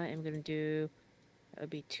 So I am gonna do. That would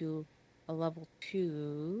be a level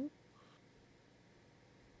 2.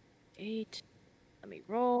 8. Let me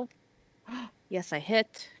roll. Yes, I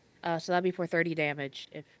hit. So that'd be for 30 damage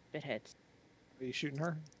if it hits. Are you shooting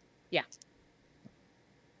her? Yeah.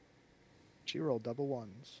 She rolled double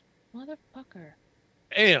ones. Motherfucker.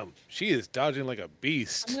 Damn, she is dodging like a I'm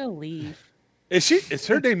beast. gonna leave. Is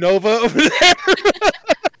her name Nova over there?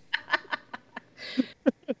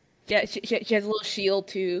 Yeah, she has a little shield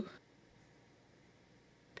too.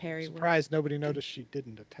 Parry. with- Surprised nobody noticed she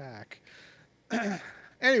didn't attack.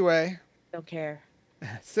 Anyway, Don't care.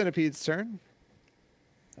 Centipede's turn.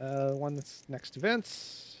 The one that's next to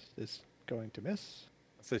Vince is going to miss.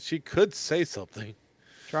 I said she could say something.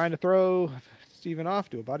 Trying to throw Steven off.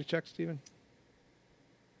 Do a body check, Steven.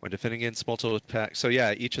 When defending against multiple attacks. So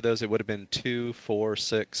yeah, each of those it would have been 2, 4,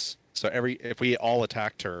 6. So if we all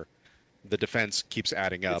attacked her, the defense keeps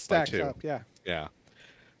adding It up by stacks 2. up, yeah. Yeah.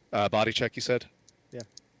 Body check, you said? Yeah.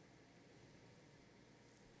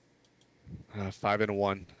 5 and a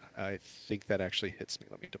 1. I think that actually hits me.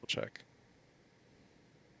 Let me double check.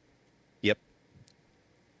 Yep.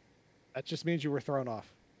 That just means you were thrown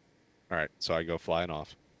off. All right. So I go flying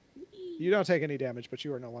off. You don't take any damage, but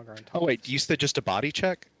you are no longer on top. Oh wait, you said just a body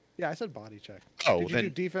check? Yeah, I said body check. Oh, Did you then do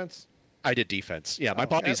defense? I did defense. Yeah, my Oh,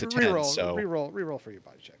 body's a 10, reroll, so reroll for your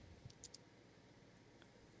body check.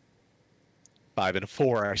 5 and a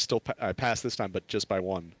 4. I passed this time, but just by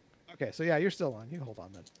 1. Okay, so yeah, you're still on. You hold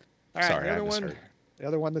on then. All right, Sorry, the I other one, misheard. the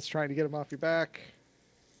other one that's trying to get him off your back.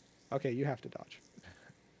 Okay, you have to dodge.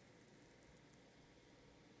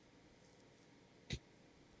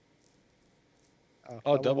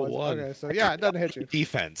 Oh, double was- one. Okay, so yeah, it doesn't hit you.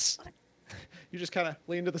 Defense. You just kind of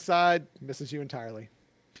lean to the side, misses you entirely.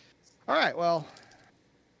 All right, well.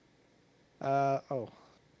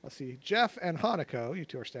 Let's see. Jeff and Hanako, you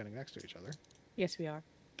two are standing next to each other. Yes, we are.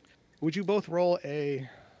 Would you both roll a?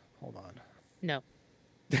 Hold on. No.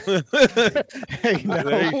 Hey,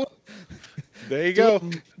 no. There you go.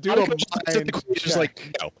 Do a mind Just check.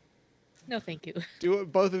 like no. No, thank you. Do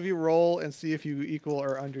it, both of you roll and see if you equal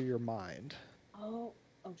or under your mind. Oh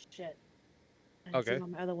shit. I Okay. see where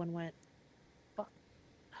my other one went. Fuck.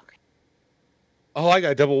 Okay. Oh, I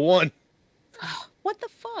got double 1. What the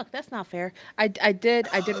fuck? That's not fair. I did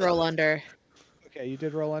roll under Okay, you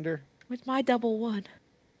did roll under. with my double 1.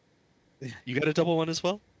 You got a double 1 as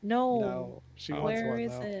well? No. No, she Oh. wants Where one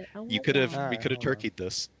is though. it? I You want could have. one. We Alright, could have hold on. turkeyed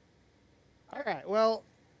this. All right. Well,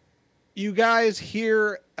 you guys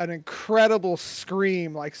hear an incredible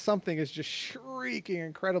scream, like something is just shrieking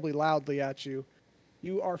incredibly loudly at you.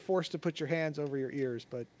 You are forced to put your hands over your ears,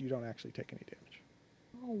 but you don't actually take any damage.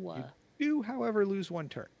 Ow. You, however, lose 1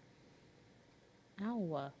 turn,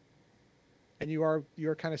 Ow. and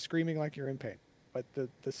you're kind of screaming like you're in pain. But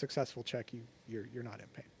the successful check, you're not in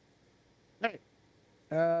pain. All right.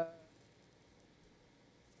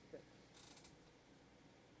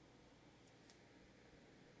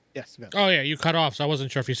 Yes, Vince. Oh yeah, you cut off, so I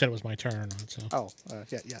wasn't sure if you said it was my turn or not. So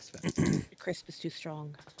Yeah, yes, Vince. Crisp is too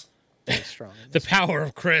strong. Very strong. in the this. power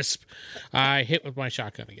of crisp. I hit with my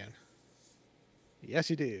shotgun again. Yes,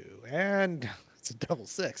 you do. And it's a double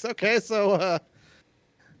 6. Okay, so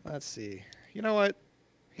let's see. You know what?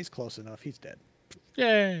 He's close enough. He's dead.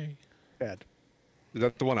 Yay! Bad. Is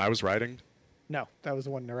that the one I was riding? No, that was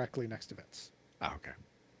the one directly next to Vince. Oh,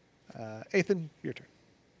 okay. Ethan, your turn.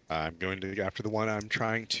 I'm going to go after the one I'm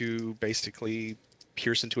trying to basically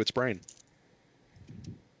pierce into its brain.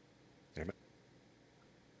 Damn it.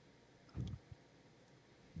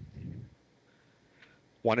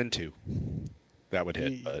 1 and 2. That would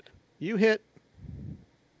hit, Ye- but You hit.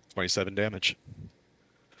 27 damage.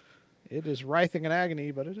 It is writhing in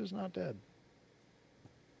agony, but it is not dead.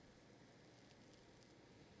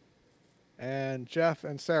 And Jeff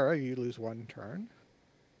and Sarah, you lose 1 turn.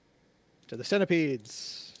 To the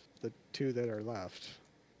centipedes, the 2 that are left.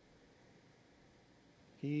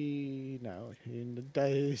 He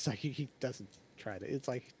doesn't try to. It's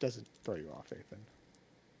like he doesn't throw you off, Ethan.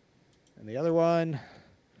 And the other one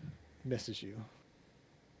misses you.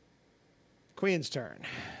 Queen's turn.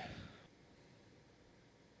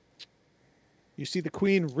 You see the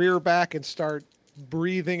queen rear back and start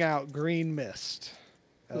breathing out green mist.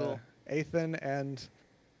 Cool. Ethan and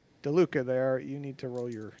DeLuca there, you need to roll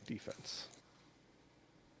your defense.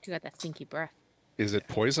 You got that stinky breath. Is it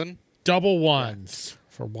poison? Double ones.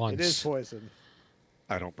 for once. It is poison.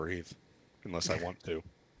 I don't breathe unless I want to.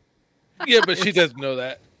 Yeah, but she doesn't know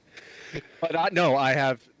that. But I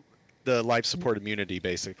have the life support immunity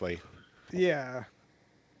basically. Yeah.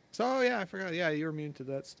 So yeah, I forgot. Yeah, you're immune to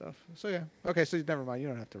that stuff. So yeah. Okay, so never mind. You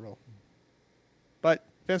don't have to roll. But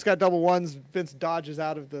Vince got double ones. Vince dodges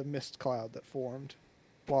out of the mist cloud that formed,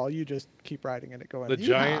 while you just keep riding in it, going. The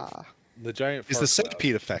giant. "Yeehaw." The giant. Is fart the cloud.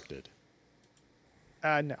 centipede affected?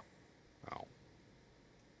 No. Oh.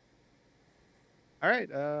 All right.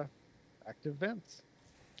 Active Vince.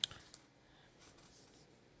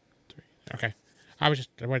 Okay. I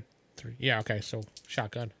went 3. Yeah, okay, so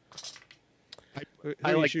shotgun. Who I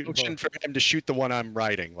are you like shooting motion for? for him to shoot the one I'm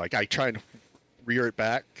riding. Like I try and rear it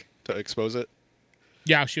back to expose it.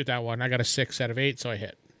 Yeah, I'll shoot that one. I got a 6 out of 8, so I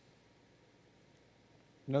hit.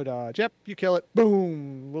 No dodge. Yep, you kill it.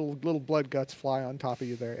 Boom! Little blood guts fly on top of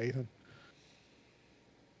you there, Ethan.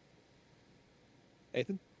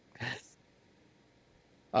 Ethan?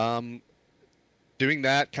 Doing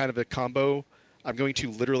that kind of a combo, I'm going to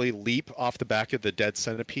literally leap off the back of the dead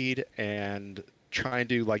centipede and try and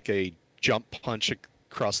do like a jump punch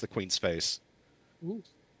across the queen's face. Ooh.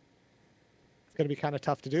 It's going to be kind of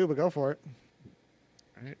tough to do, but go for it.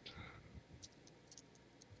 All right.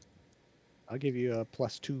 I'll give you a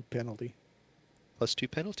 +2 penalty.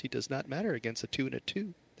 +2 penalty does not matter against a 2 and a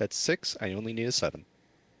 2. That's 6. I only need a 7.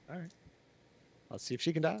 All right. Let's see if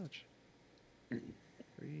she can dodge. 3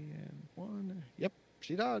 and 1. Yep,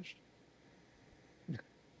 she dodged.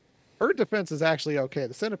 Her defense is actually okay.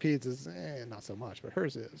 The centipedes is not so much, but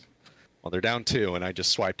hers is. Well, they're down 2, and I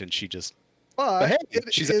just swiped, and she just. But hey,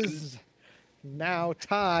 it she's is now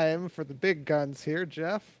time for the big guns here,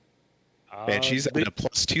 Jeff. Man, she's at a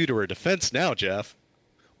 +2 to her defense now, Jeff.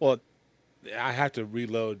 Well, I have to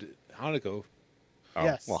reload Hanako. Oh,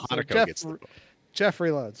 Yes, well, so Hanako gets. Jeff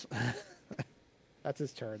reloads. That's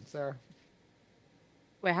his turn, Sarah.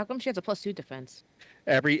 Wait, how come she has a +2 defense?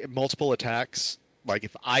 Every multiple attacks, like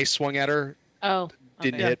if I swung at her, Oh,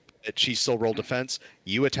 didn't okay. hit, but she still rolled defense.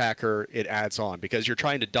 You attack her, it adds on because you're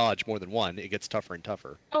trying to dodge more than one. It gets tougher and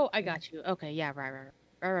tougher. Oh, I got you. Okay, yeah,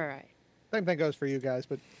 right. Same thing goes for you guys,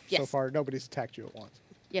 but so Yes. far nobody's attacked you at once.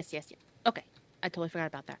 Yes. Okay, I totally forgot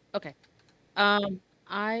about that. Okay,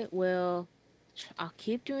 I will. I'll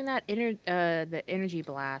keep doing that the energy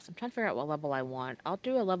blast. I'm trying to figure out what level I want. I'll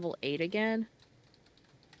do a level 8 again.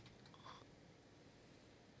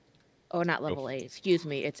 Oh, not level 8. Excuse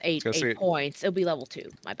me. It's 8 gonna say- points. It'll be level 2.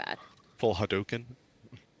 My bad. Full Hadouken.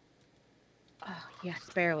 Oh, yes,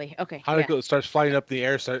 barely. Okay. Hanako starts flying up in the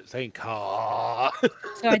air, starts saying "Caw." Yeah.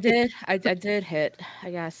 So I did. I did hit.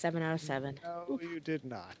 I got a 7 out of 7. No, you did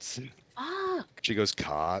not. Fuck. She goes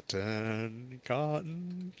cotton,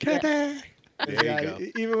 cotton, Yeah. candy. There Yeah,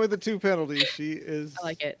 you go. even with the 2 penalties, she is. I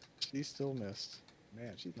like it. She still missed.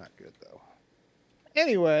 Man, she's not good though.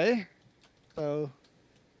 Anyway, so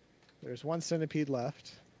there's 1 centipede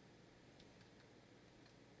left.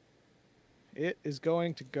 It is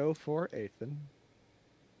going to go for Ethan.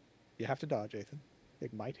 You have to dodge, Ethan.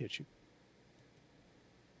 It might hit you.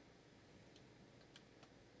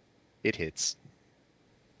 It hits.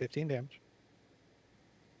 15 damage.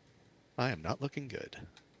 I am not looking good.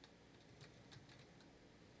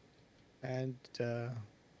 And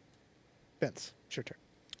Vince, it's your turn.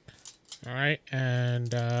 All right,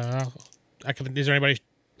 and is there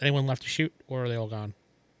anyone left to shoot, or are they all gone?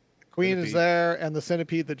 Queen is Centipede. there, and the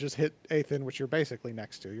centipede that just hit Ethan, which you're basically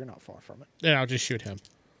next to. You're not far from it. Then I'll just shoot him.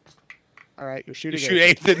 All right, you're You shooting. shoot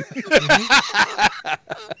Ethan. Ethan.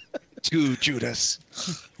 To Judas.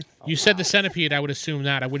 You said the centipede. I would assume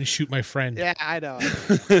that. I wouldn't shoot my friend. Yeah, I know.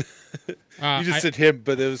 You just said him,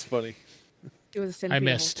 but it was funny. It was a centipede the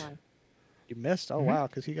whole missed. time. You missed. Oh wow,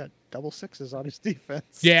 because he got double 6s on his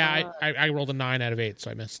defense. Yeah, I rolled a 9 out of 8,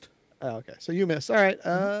 so I missed. Oh, okay, so you missed. All right,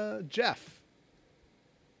 Jeff.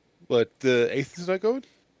 But Ethan's not going.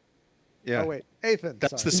 Yeah. Oh wait, Ethan.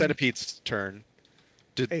 That's the sorry. centipede's turn.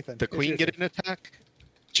 Did Ethan, the it's queen your get turn. an attack?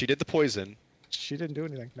 She did the poison. She didn't do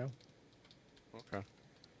anything. No. Okay.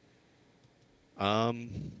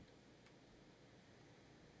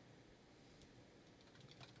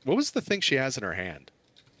 What was the thing she has in her hand?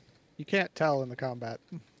 You can't tell in the combat.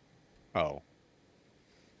 Oh.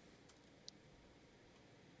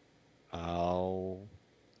 I'll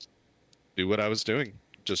do what I was doing.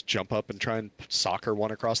 Just jump up and try and sock her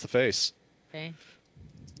one across the face. Okay.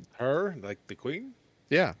 Her, like the queen.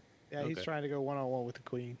 Yeah. Yeah, he's Okay. trying to go 1-on-1 with the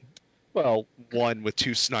queen. Well, one with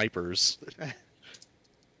 2 snipers.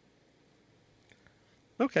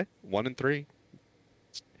 Okay. 1 and 3.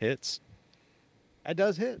 Hits. That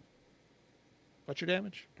does hit. What's your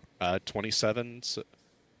damage? 27.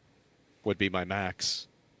 would be my max.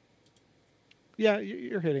 Yeah,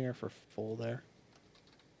 you're hitting her for full there.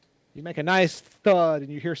 You make a nice thud,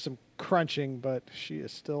 and you hear some crunching, but she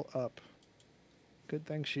is still up. Good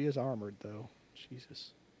thing she is armored, though.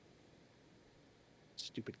 Jesus.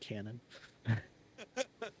 Stupid cannon.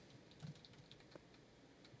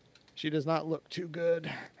 She does not look too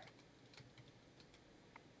good.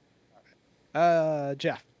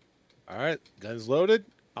 Jeff. All right, guns loaded.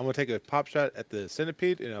 I'm gonna take a pop shot at the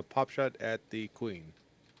centipede and a pop shot at the queen.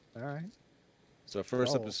 All right. So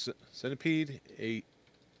first up Roll. is centipede. 8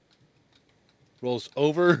 rolls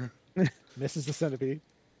over, Misses the centipede.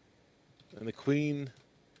 and the queen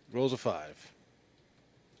rolls a 5.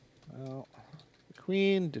 Well, the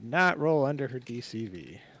queen did not roll under her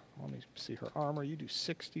DCV. Let me see her armor. You do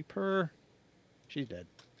 60 per. She's dead.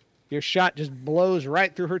 Your shot just blows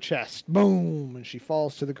right through her chest. Boom! And she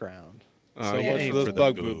falls to the ground. So you what's aim those for the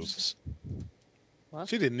bug boobs? What?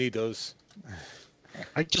 She didn't need those.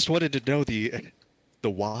 I just wanted to know the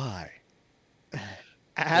why.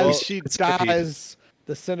 As Well, she centipede. dies,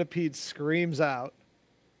 the centipede screams out.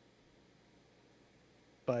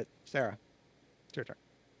 But, Sarah, it's your turn.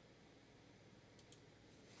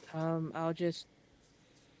 I'll just.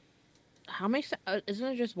 How many? Isn't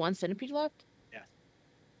there just one centipede left? Yeah.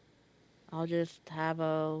 I'll just have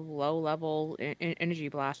a low level energy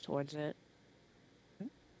blast towards it.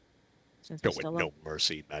 Since Go we're with still no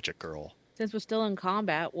mercy, magic girl. since we're still in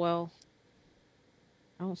combat, well,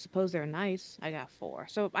 I don't suppose they're nice. I got 4,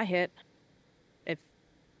 so I hit. If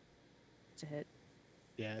it's a hit,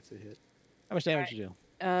 Yeah, it's a hit. How much damage you do?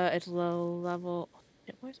 it's low level.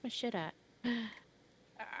 Where's my shit at?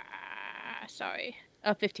 Sorry.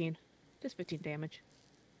 15. Just 15 damage.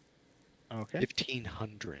 Okay.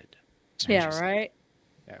 1,500. Yeah, right.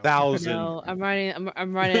 Yeah, 1,000. No, I'm running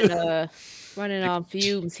on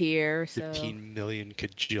fumes here. So 15 million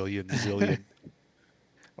cajillion zillion.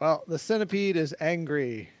 Well, the centipede is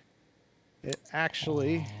angry. It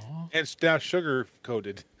actually, And it's now sugar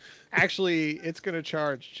coated. it's going to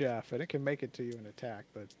charge Jeff, and it can make it to you in attack,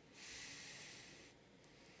 but.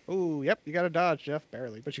 Ooh, yep, you got to dodge, Jeff,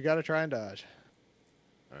 barely, but you got to try and dodge.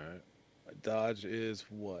 All right. Dodge is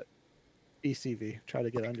what? ECV, try to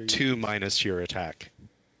get under 2 minus your attack.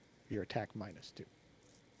 your attack -2.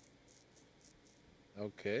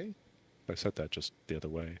 Okay. I said that just the other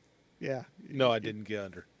way. Yeah. No, I didn't get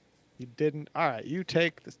under. You didn't. All right, you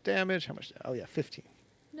take this damage. How much? Oh yeah, 15.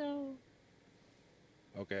 no.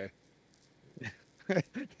 Okay.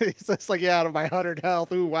 It's just like, yeah, out of my 100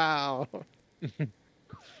 health. Ooh, wow.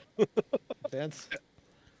 Vince.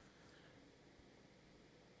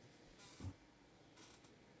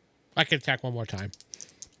 I can attack one more time.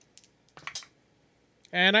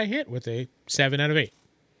 And I hit with a 7 out of 8.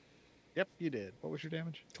 Yep, you did. What was your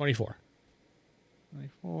damage? 24.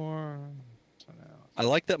 24. So now, I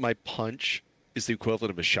like that my punch is the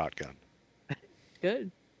equivalent of a shotgun.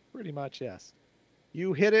 Good. pretty much, yes.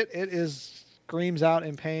 You hit it. It is screams out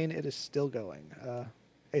in pain. It is still going.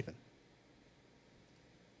 Ethan.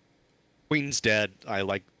 Queen's dead.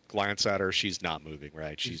 I glance at her. She's not moving,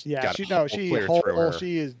 right? She's Yeah, got she a no, hole she clear through her.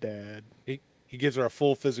 she is dead. He gives her a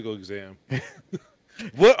full physical exam.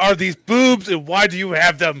 What are these boobs and why do you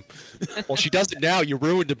have them? Well, she does it now. You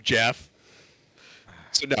ruined them, Jeff.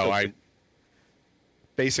 So no, I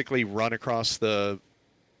basically run across the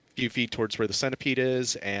few feet towards where the centipede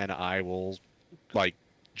is, and I will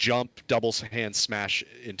jump, double hand smash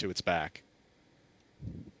into its back.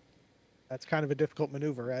 That's kind of a difficult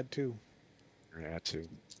maneuver. Add 2. Yeah, too.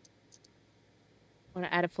 Want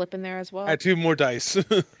to add a flip in there as well? Add 2 more dice.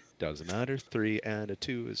 Doesn't matter. 3 and a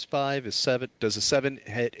 2 is 5. Is 7? Does a 7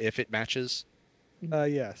 hit if it matches?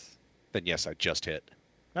 Yes. Then yes, I just hit.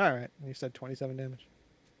 All right. You said 27 damage.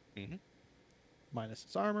 Mhm. Minus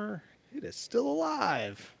its armor. It is still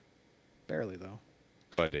alive. Barely, though.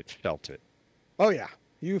 But it felt it. Oh, yeah.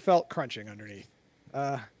 You felt crunching underneath.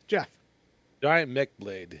 Jeff. Giant mech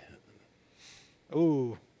blade.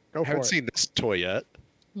 Ooh. Go I for haven't it. seen this toy yet.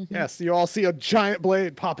 Mhm. Yes, you all see a giant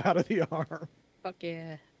blade pop out of the arm. Fuck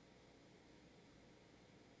yeah.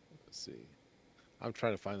 Let's see. I'm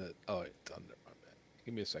trying to find it. Oh, it's under my bed.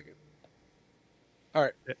 Give me a second. All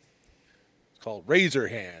right. It's called Razor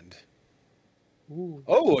Hand. Ooh.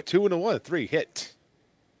 Oh, a 2 and a 1. 3 hit.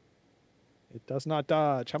 It does not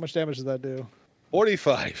dodge. How much damage does that do?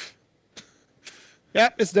 45.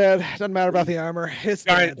 Yep, it's dead. Doesn't matter about the armor. It's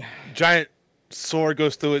Giant, dead. giant sword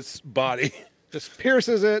goes through its body. Just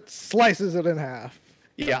pierces it, slices it in half.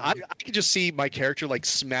 Yeah, I could just see my character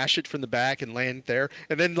smash it from the back and land there,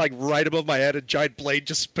 and then right above my head, a giant blade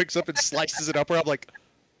just picks up and slices it up. Where I'm like,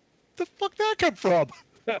 the fuck that come from?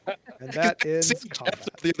 And that ends See Jeff combat.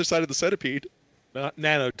 at the other side of the centipede. Not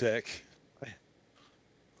nanotech.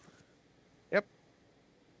 Yep.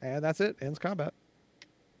 And that's it. Ends combat.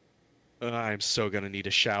 I'm so gonna need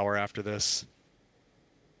a shower after this.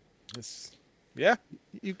 Yeah.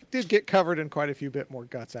 You did get covered in quite a few bit more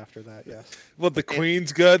guts after that, yes. Well, the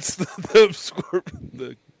queen's guts, the scorpion,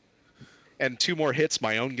 the And 2 more hits,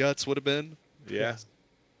 my own guts would have been. yeah.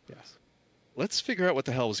 Yes. Let's figure out what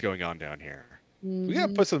the hell was going on down here. We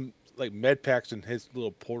gotta put some like med packs in his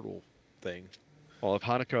little portal thing. Well, if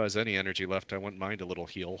Hanako has any energy left, I wouldn't mind a little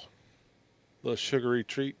heal. Little sugary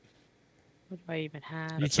treat. What do I even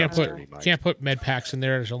have? You That can't sounds put dirty, Mike. can't put med packs in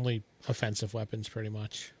there. There's only offensive weapons, pretty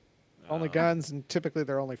much. Only guns, and typically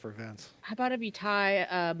they're only for Vince. How about if you tie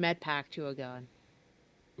a med pack to a gun?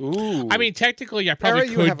 Ooh. I mean, technically, I probably Sarah,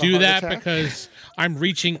 you could have a do heart that attack. because I'm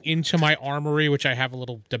reaching into my armory, which I have a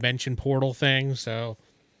little dimension portal thing. So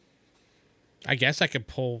I guess I could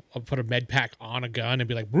put a med pack on a gun and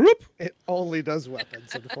be like, whoop. It only does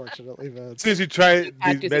weapons, unfortunately, as Vince. soon as you try it,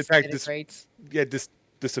 Pack the med pack disintegrates.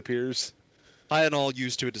 disappears. Tylenol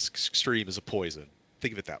used to its extreme is a poison.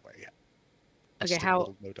 Think of it that way. Yeah. Okay, Just a how-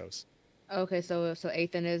 little low dose. Okay, so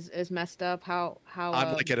Ethan is messed up. How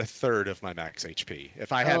I'm like at a third of my max HP.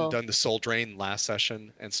 If I hadn't Oh. done the soul drain last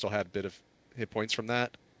session and still had a bit of hit points from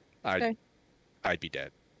that, Okay. I'd be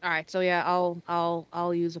dead. all right. So yeah,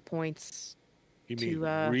 I'll use a points You To, mean heal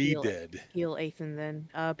it. re-dead. heal Ethan then.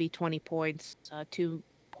 Be 20 points. 2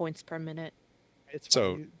 points per minute. It's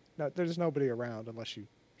So- fine. No, there's nobody around unless you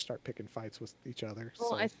start picking fights with each other. Well,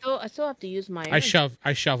 so. I still have to use my. I shove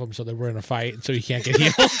him so that we're in a fight, and so he can't get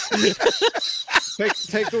healed.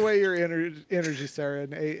 take away your energy, Sarah,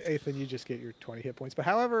 and Ethan, you just get your 20 hit points. But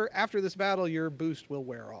however, after this battle, your boost will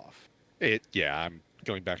wear off. I'm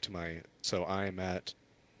going back to my. So I'm at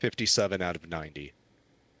 57 out of 90.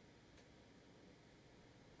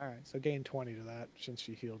 All right, so gain 20 to that since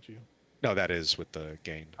she healed you. No, that is with the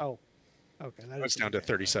gain. Oh, okay. That I was is down to okay.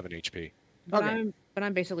 37 HP. but Okay.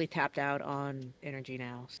 I'm basically tapped out on energy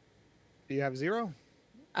now. Do you have 0?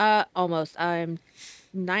 Almost. I'm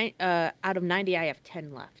 9. Out of 90, I have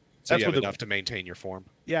 10 left. So That's you have what the- enough to maintain your form.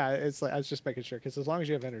 Yeah, it's like I was just making sure because as long as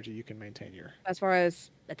you have energy, you can maintain your. As far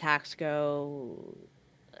as attacks go,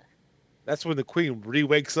 That's when the queen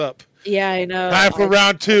re-wakes up. yeah, I know. Time for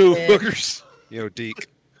round 2, Yeah. hookers. You know, Deke,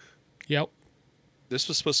 Yep. this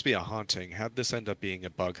was supposed to be a haunting. How'd this end up being a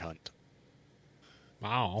bug hunt?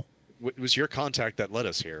 Wow. It was your contact that led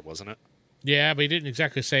us here, wasn't it? Yeah, but he didn't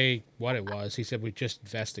exactly say what it was. He said we just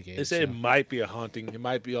investigated. They said it so. might be a haunting. It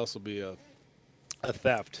might be also be a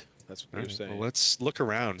theft. That's what All you're right, saying. well, let's look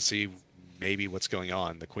around, see maybe what's going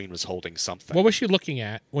on. The queen was holding something. What was she looking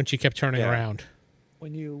at when she kept turning Yeah. around?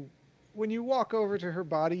 When you walk over to her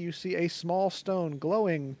body, you see a small stone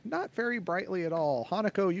glowing not very brightly at all.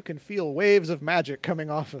 Hanako, you can feel waves of magic coming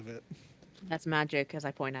off of it. That's magic as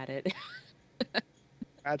I point at it.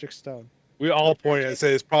 Magic stone. We all point at it and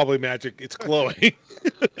say it's probably magic. It's glowing.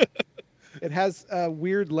 It has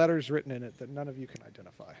weird letters written in it that none of you can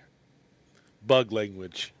identify. Bug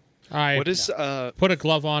language. I What is put a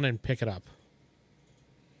glove on and pick it up.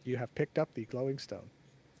 You have picked up the glowing stone.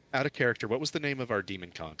 out of character? What was the name of our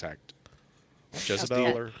demon contact?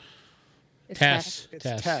 Jezebel or It's Tess. It's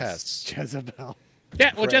Tess. Tess. Tess. Jezebel. Yeah,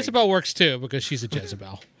 well, Frank. Jezebel works too because she's a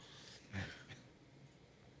Jezebel.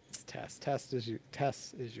 It's Tess. Tess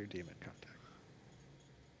is your demon contact.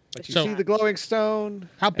 But you So- see the glowing stone.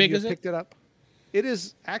 How and big you is it? Picked it up. It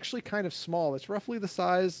is actually kind of small. It's roughly the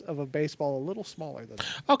size of a baseball, a little smaller than that.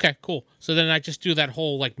 Okay, cool. So then I just do that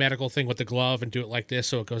whole like medical thing with the glove and do it like this,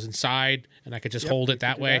 so it goes inside, and I could just Yep, hold you it can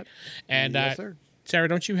that do way. that. And Yes, sir. Sarah,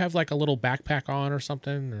 don't you have like a little backpack on or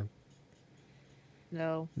something? Or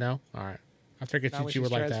No. no? All right. I figured Now since when you were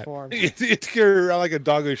she's like that, transformed. It's carried around like a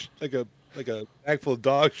doggish, like a bag full of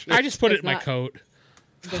dog shit. I just put it It's in my not- coat.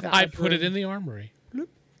 Does not I have put it room. in the armory.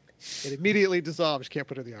 It immediately dissolves. You can't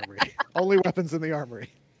put it in the armory. Only weapons in the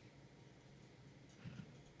armory.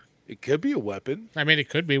 It could be a weapon. I mean, it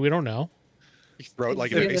could be. We don't know. you throw it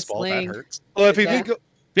like Maybe a a baseball? That sling. hurts. Well, if he Yeah. did go,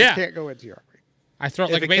 Yeah, Can't go into your armory. I throw it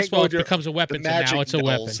If like a it can't go baseball. It with your- becomes a The weapon. So magic now it's a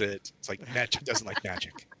weapon. dulls it. It's like magic doesn't like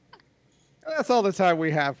magic. That's all the time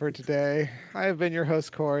we have for today. I have been your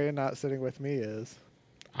host, Corey, and not sitting with me is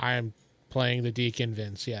I am playing the Deacon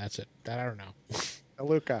Vince. Yeah, that's it. That I don't know.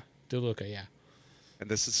 Aluka. DeLuca, yeah. And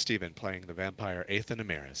this is Steven playing the vampire Ethan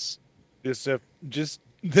Amaris. this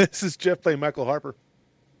is Jeff playing Michael Harper.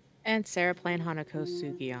 And Sarah playing Hanako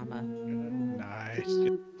Sugiyama.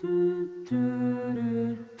 Nice.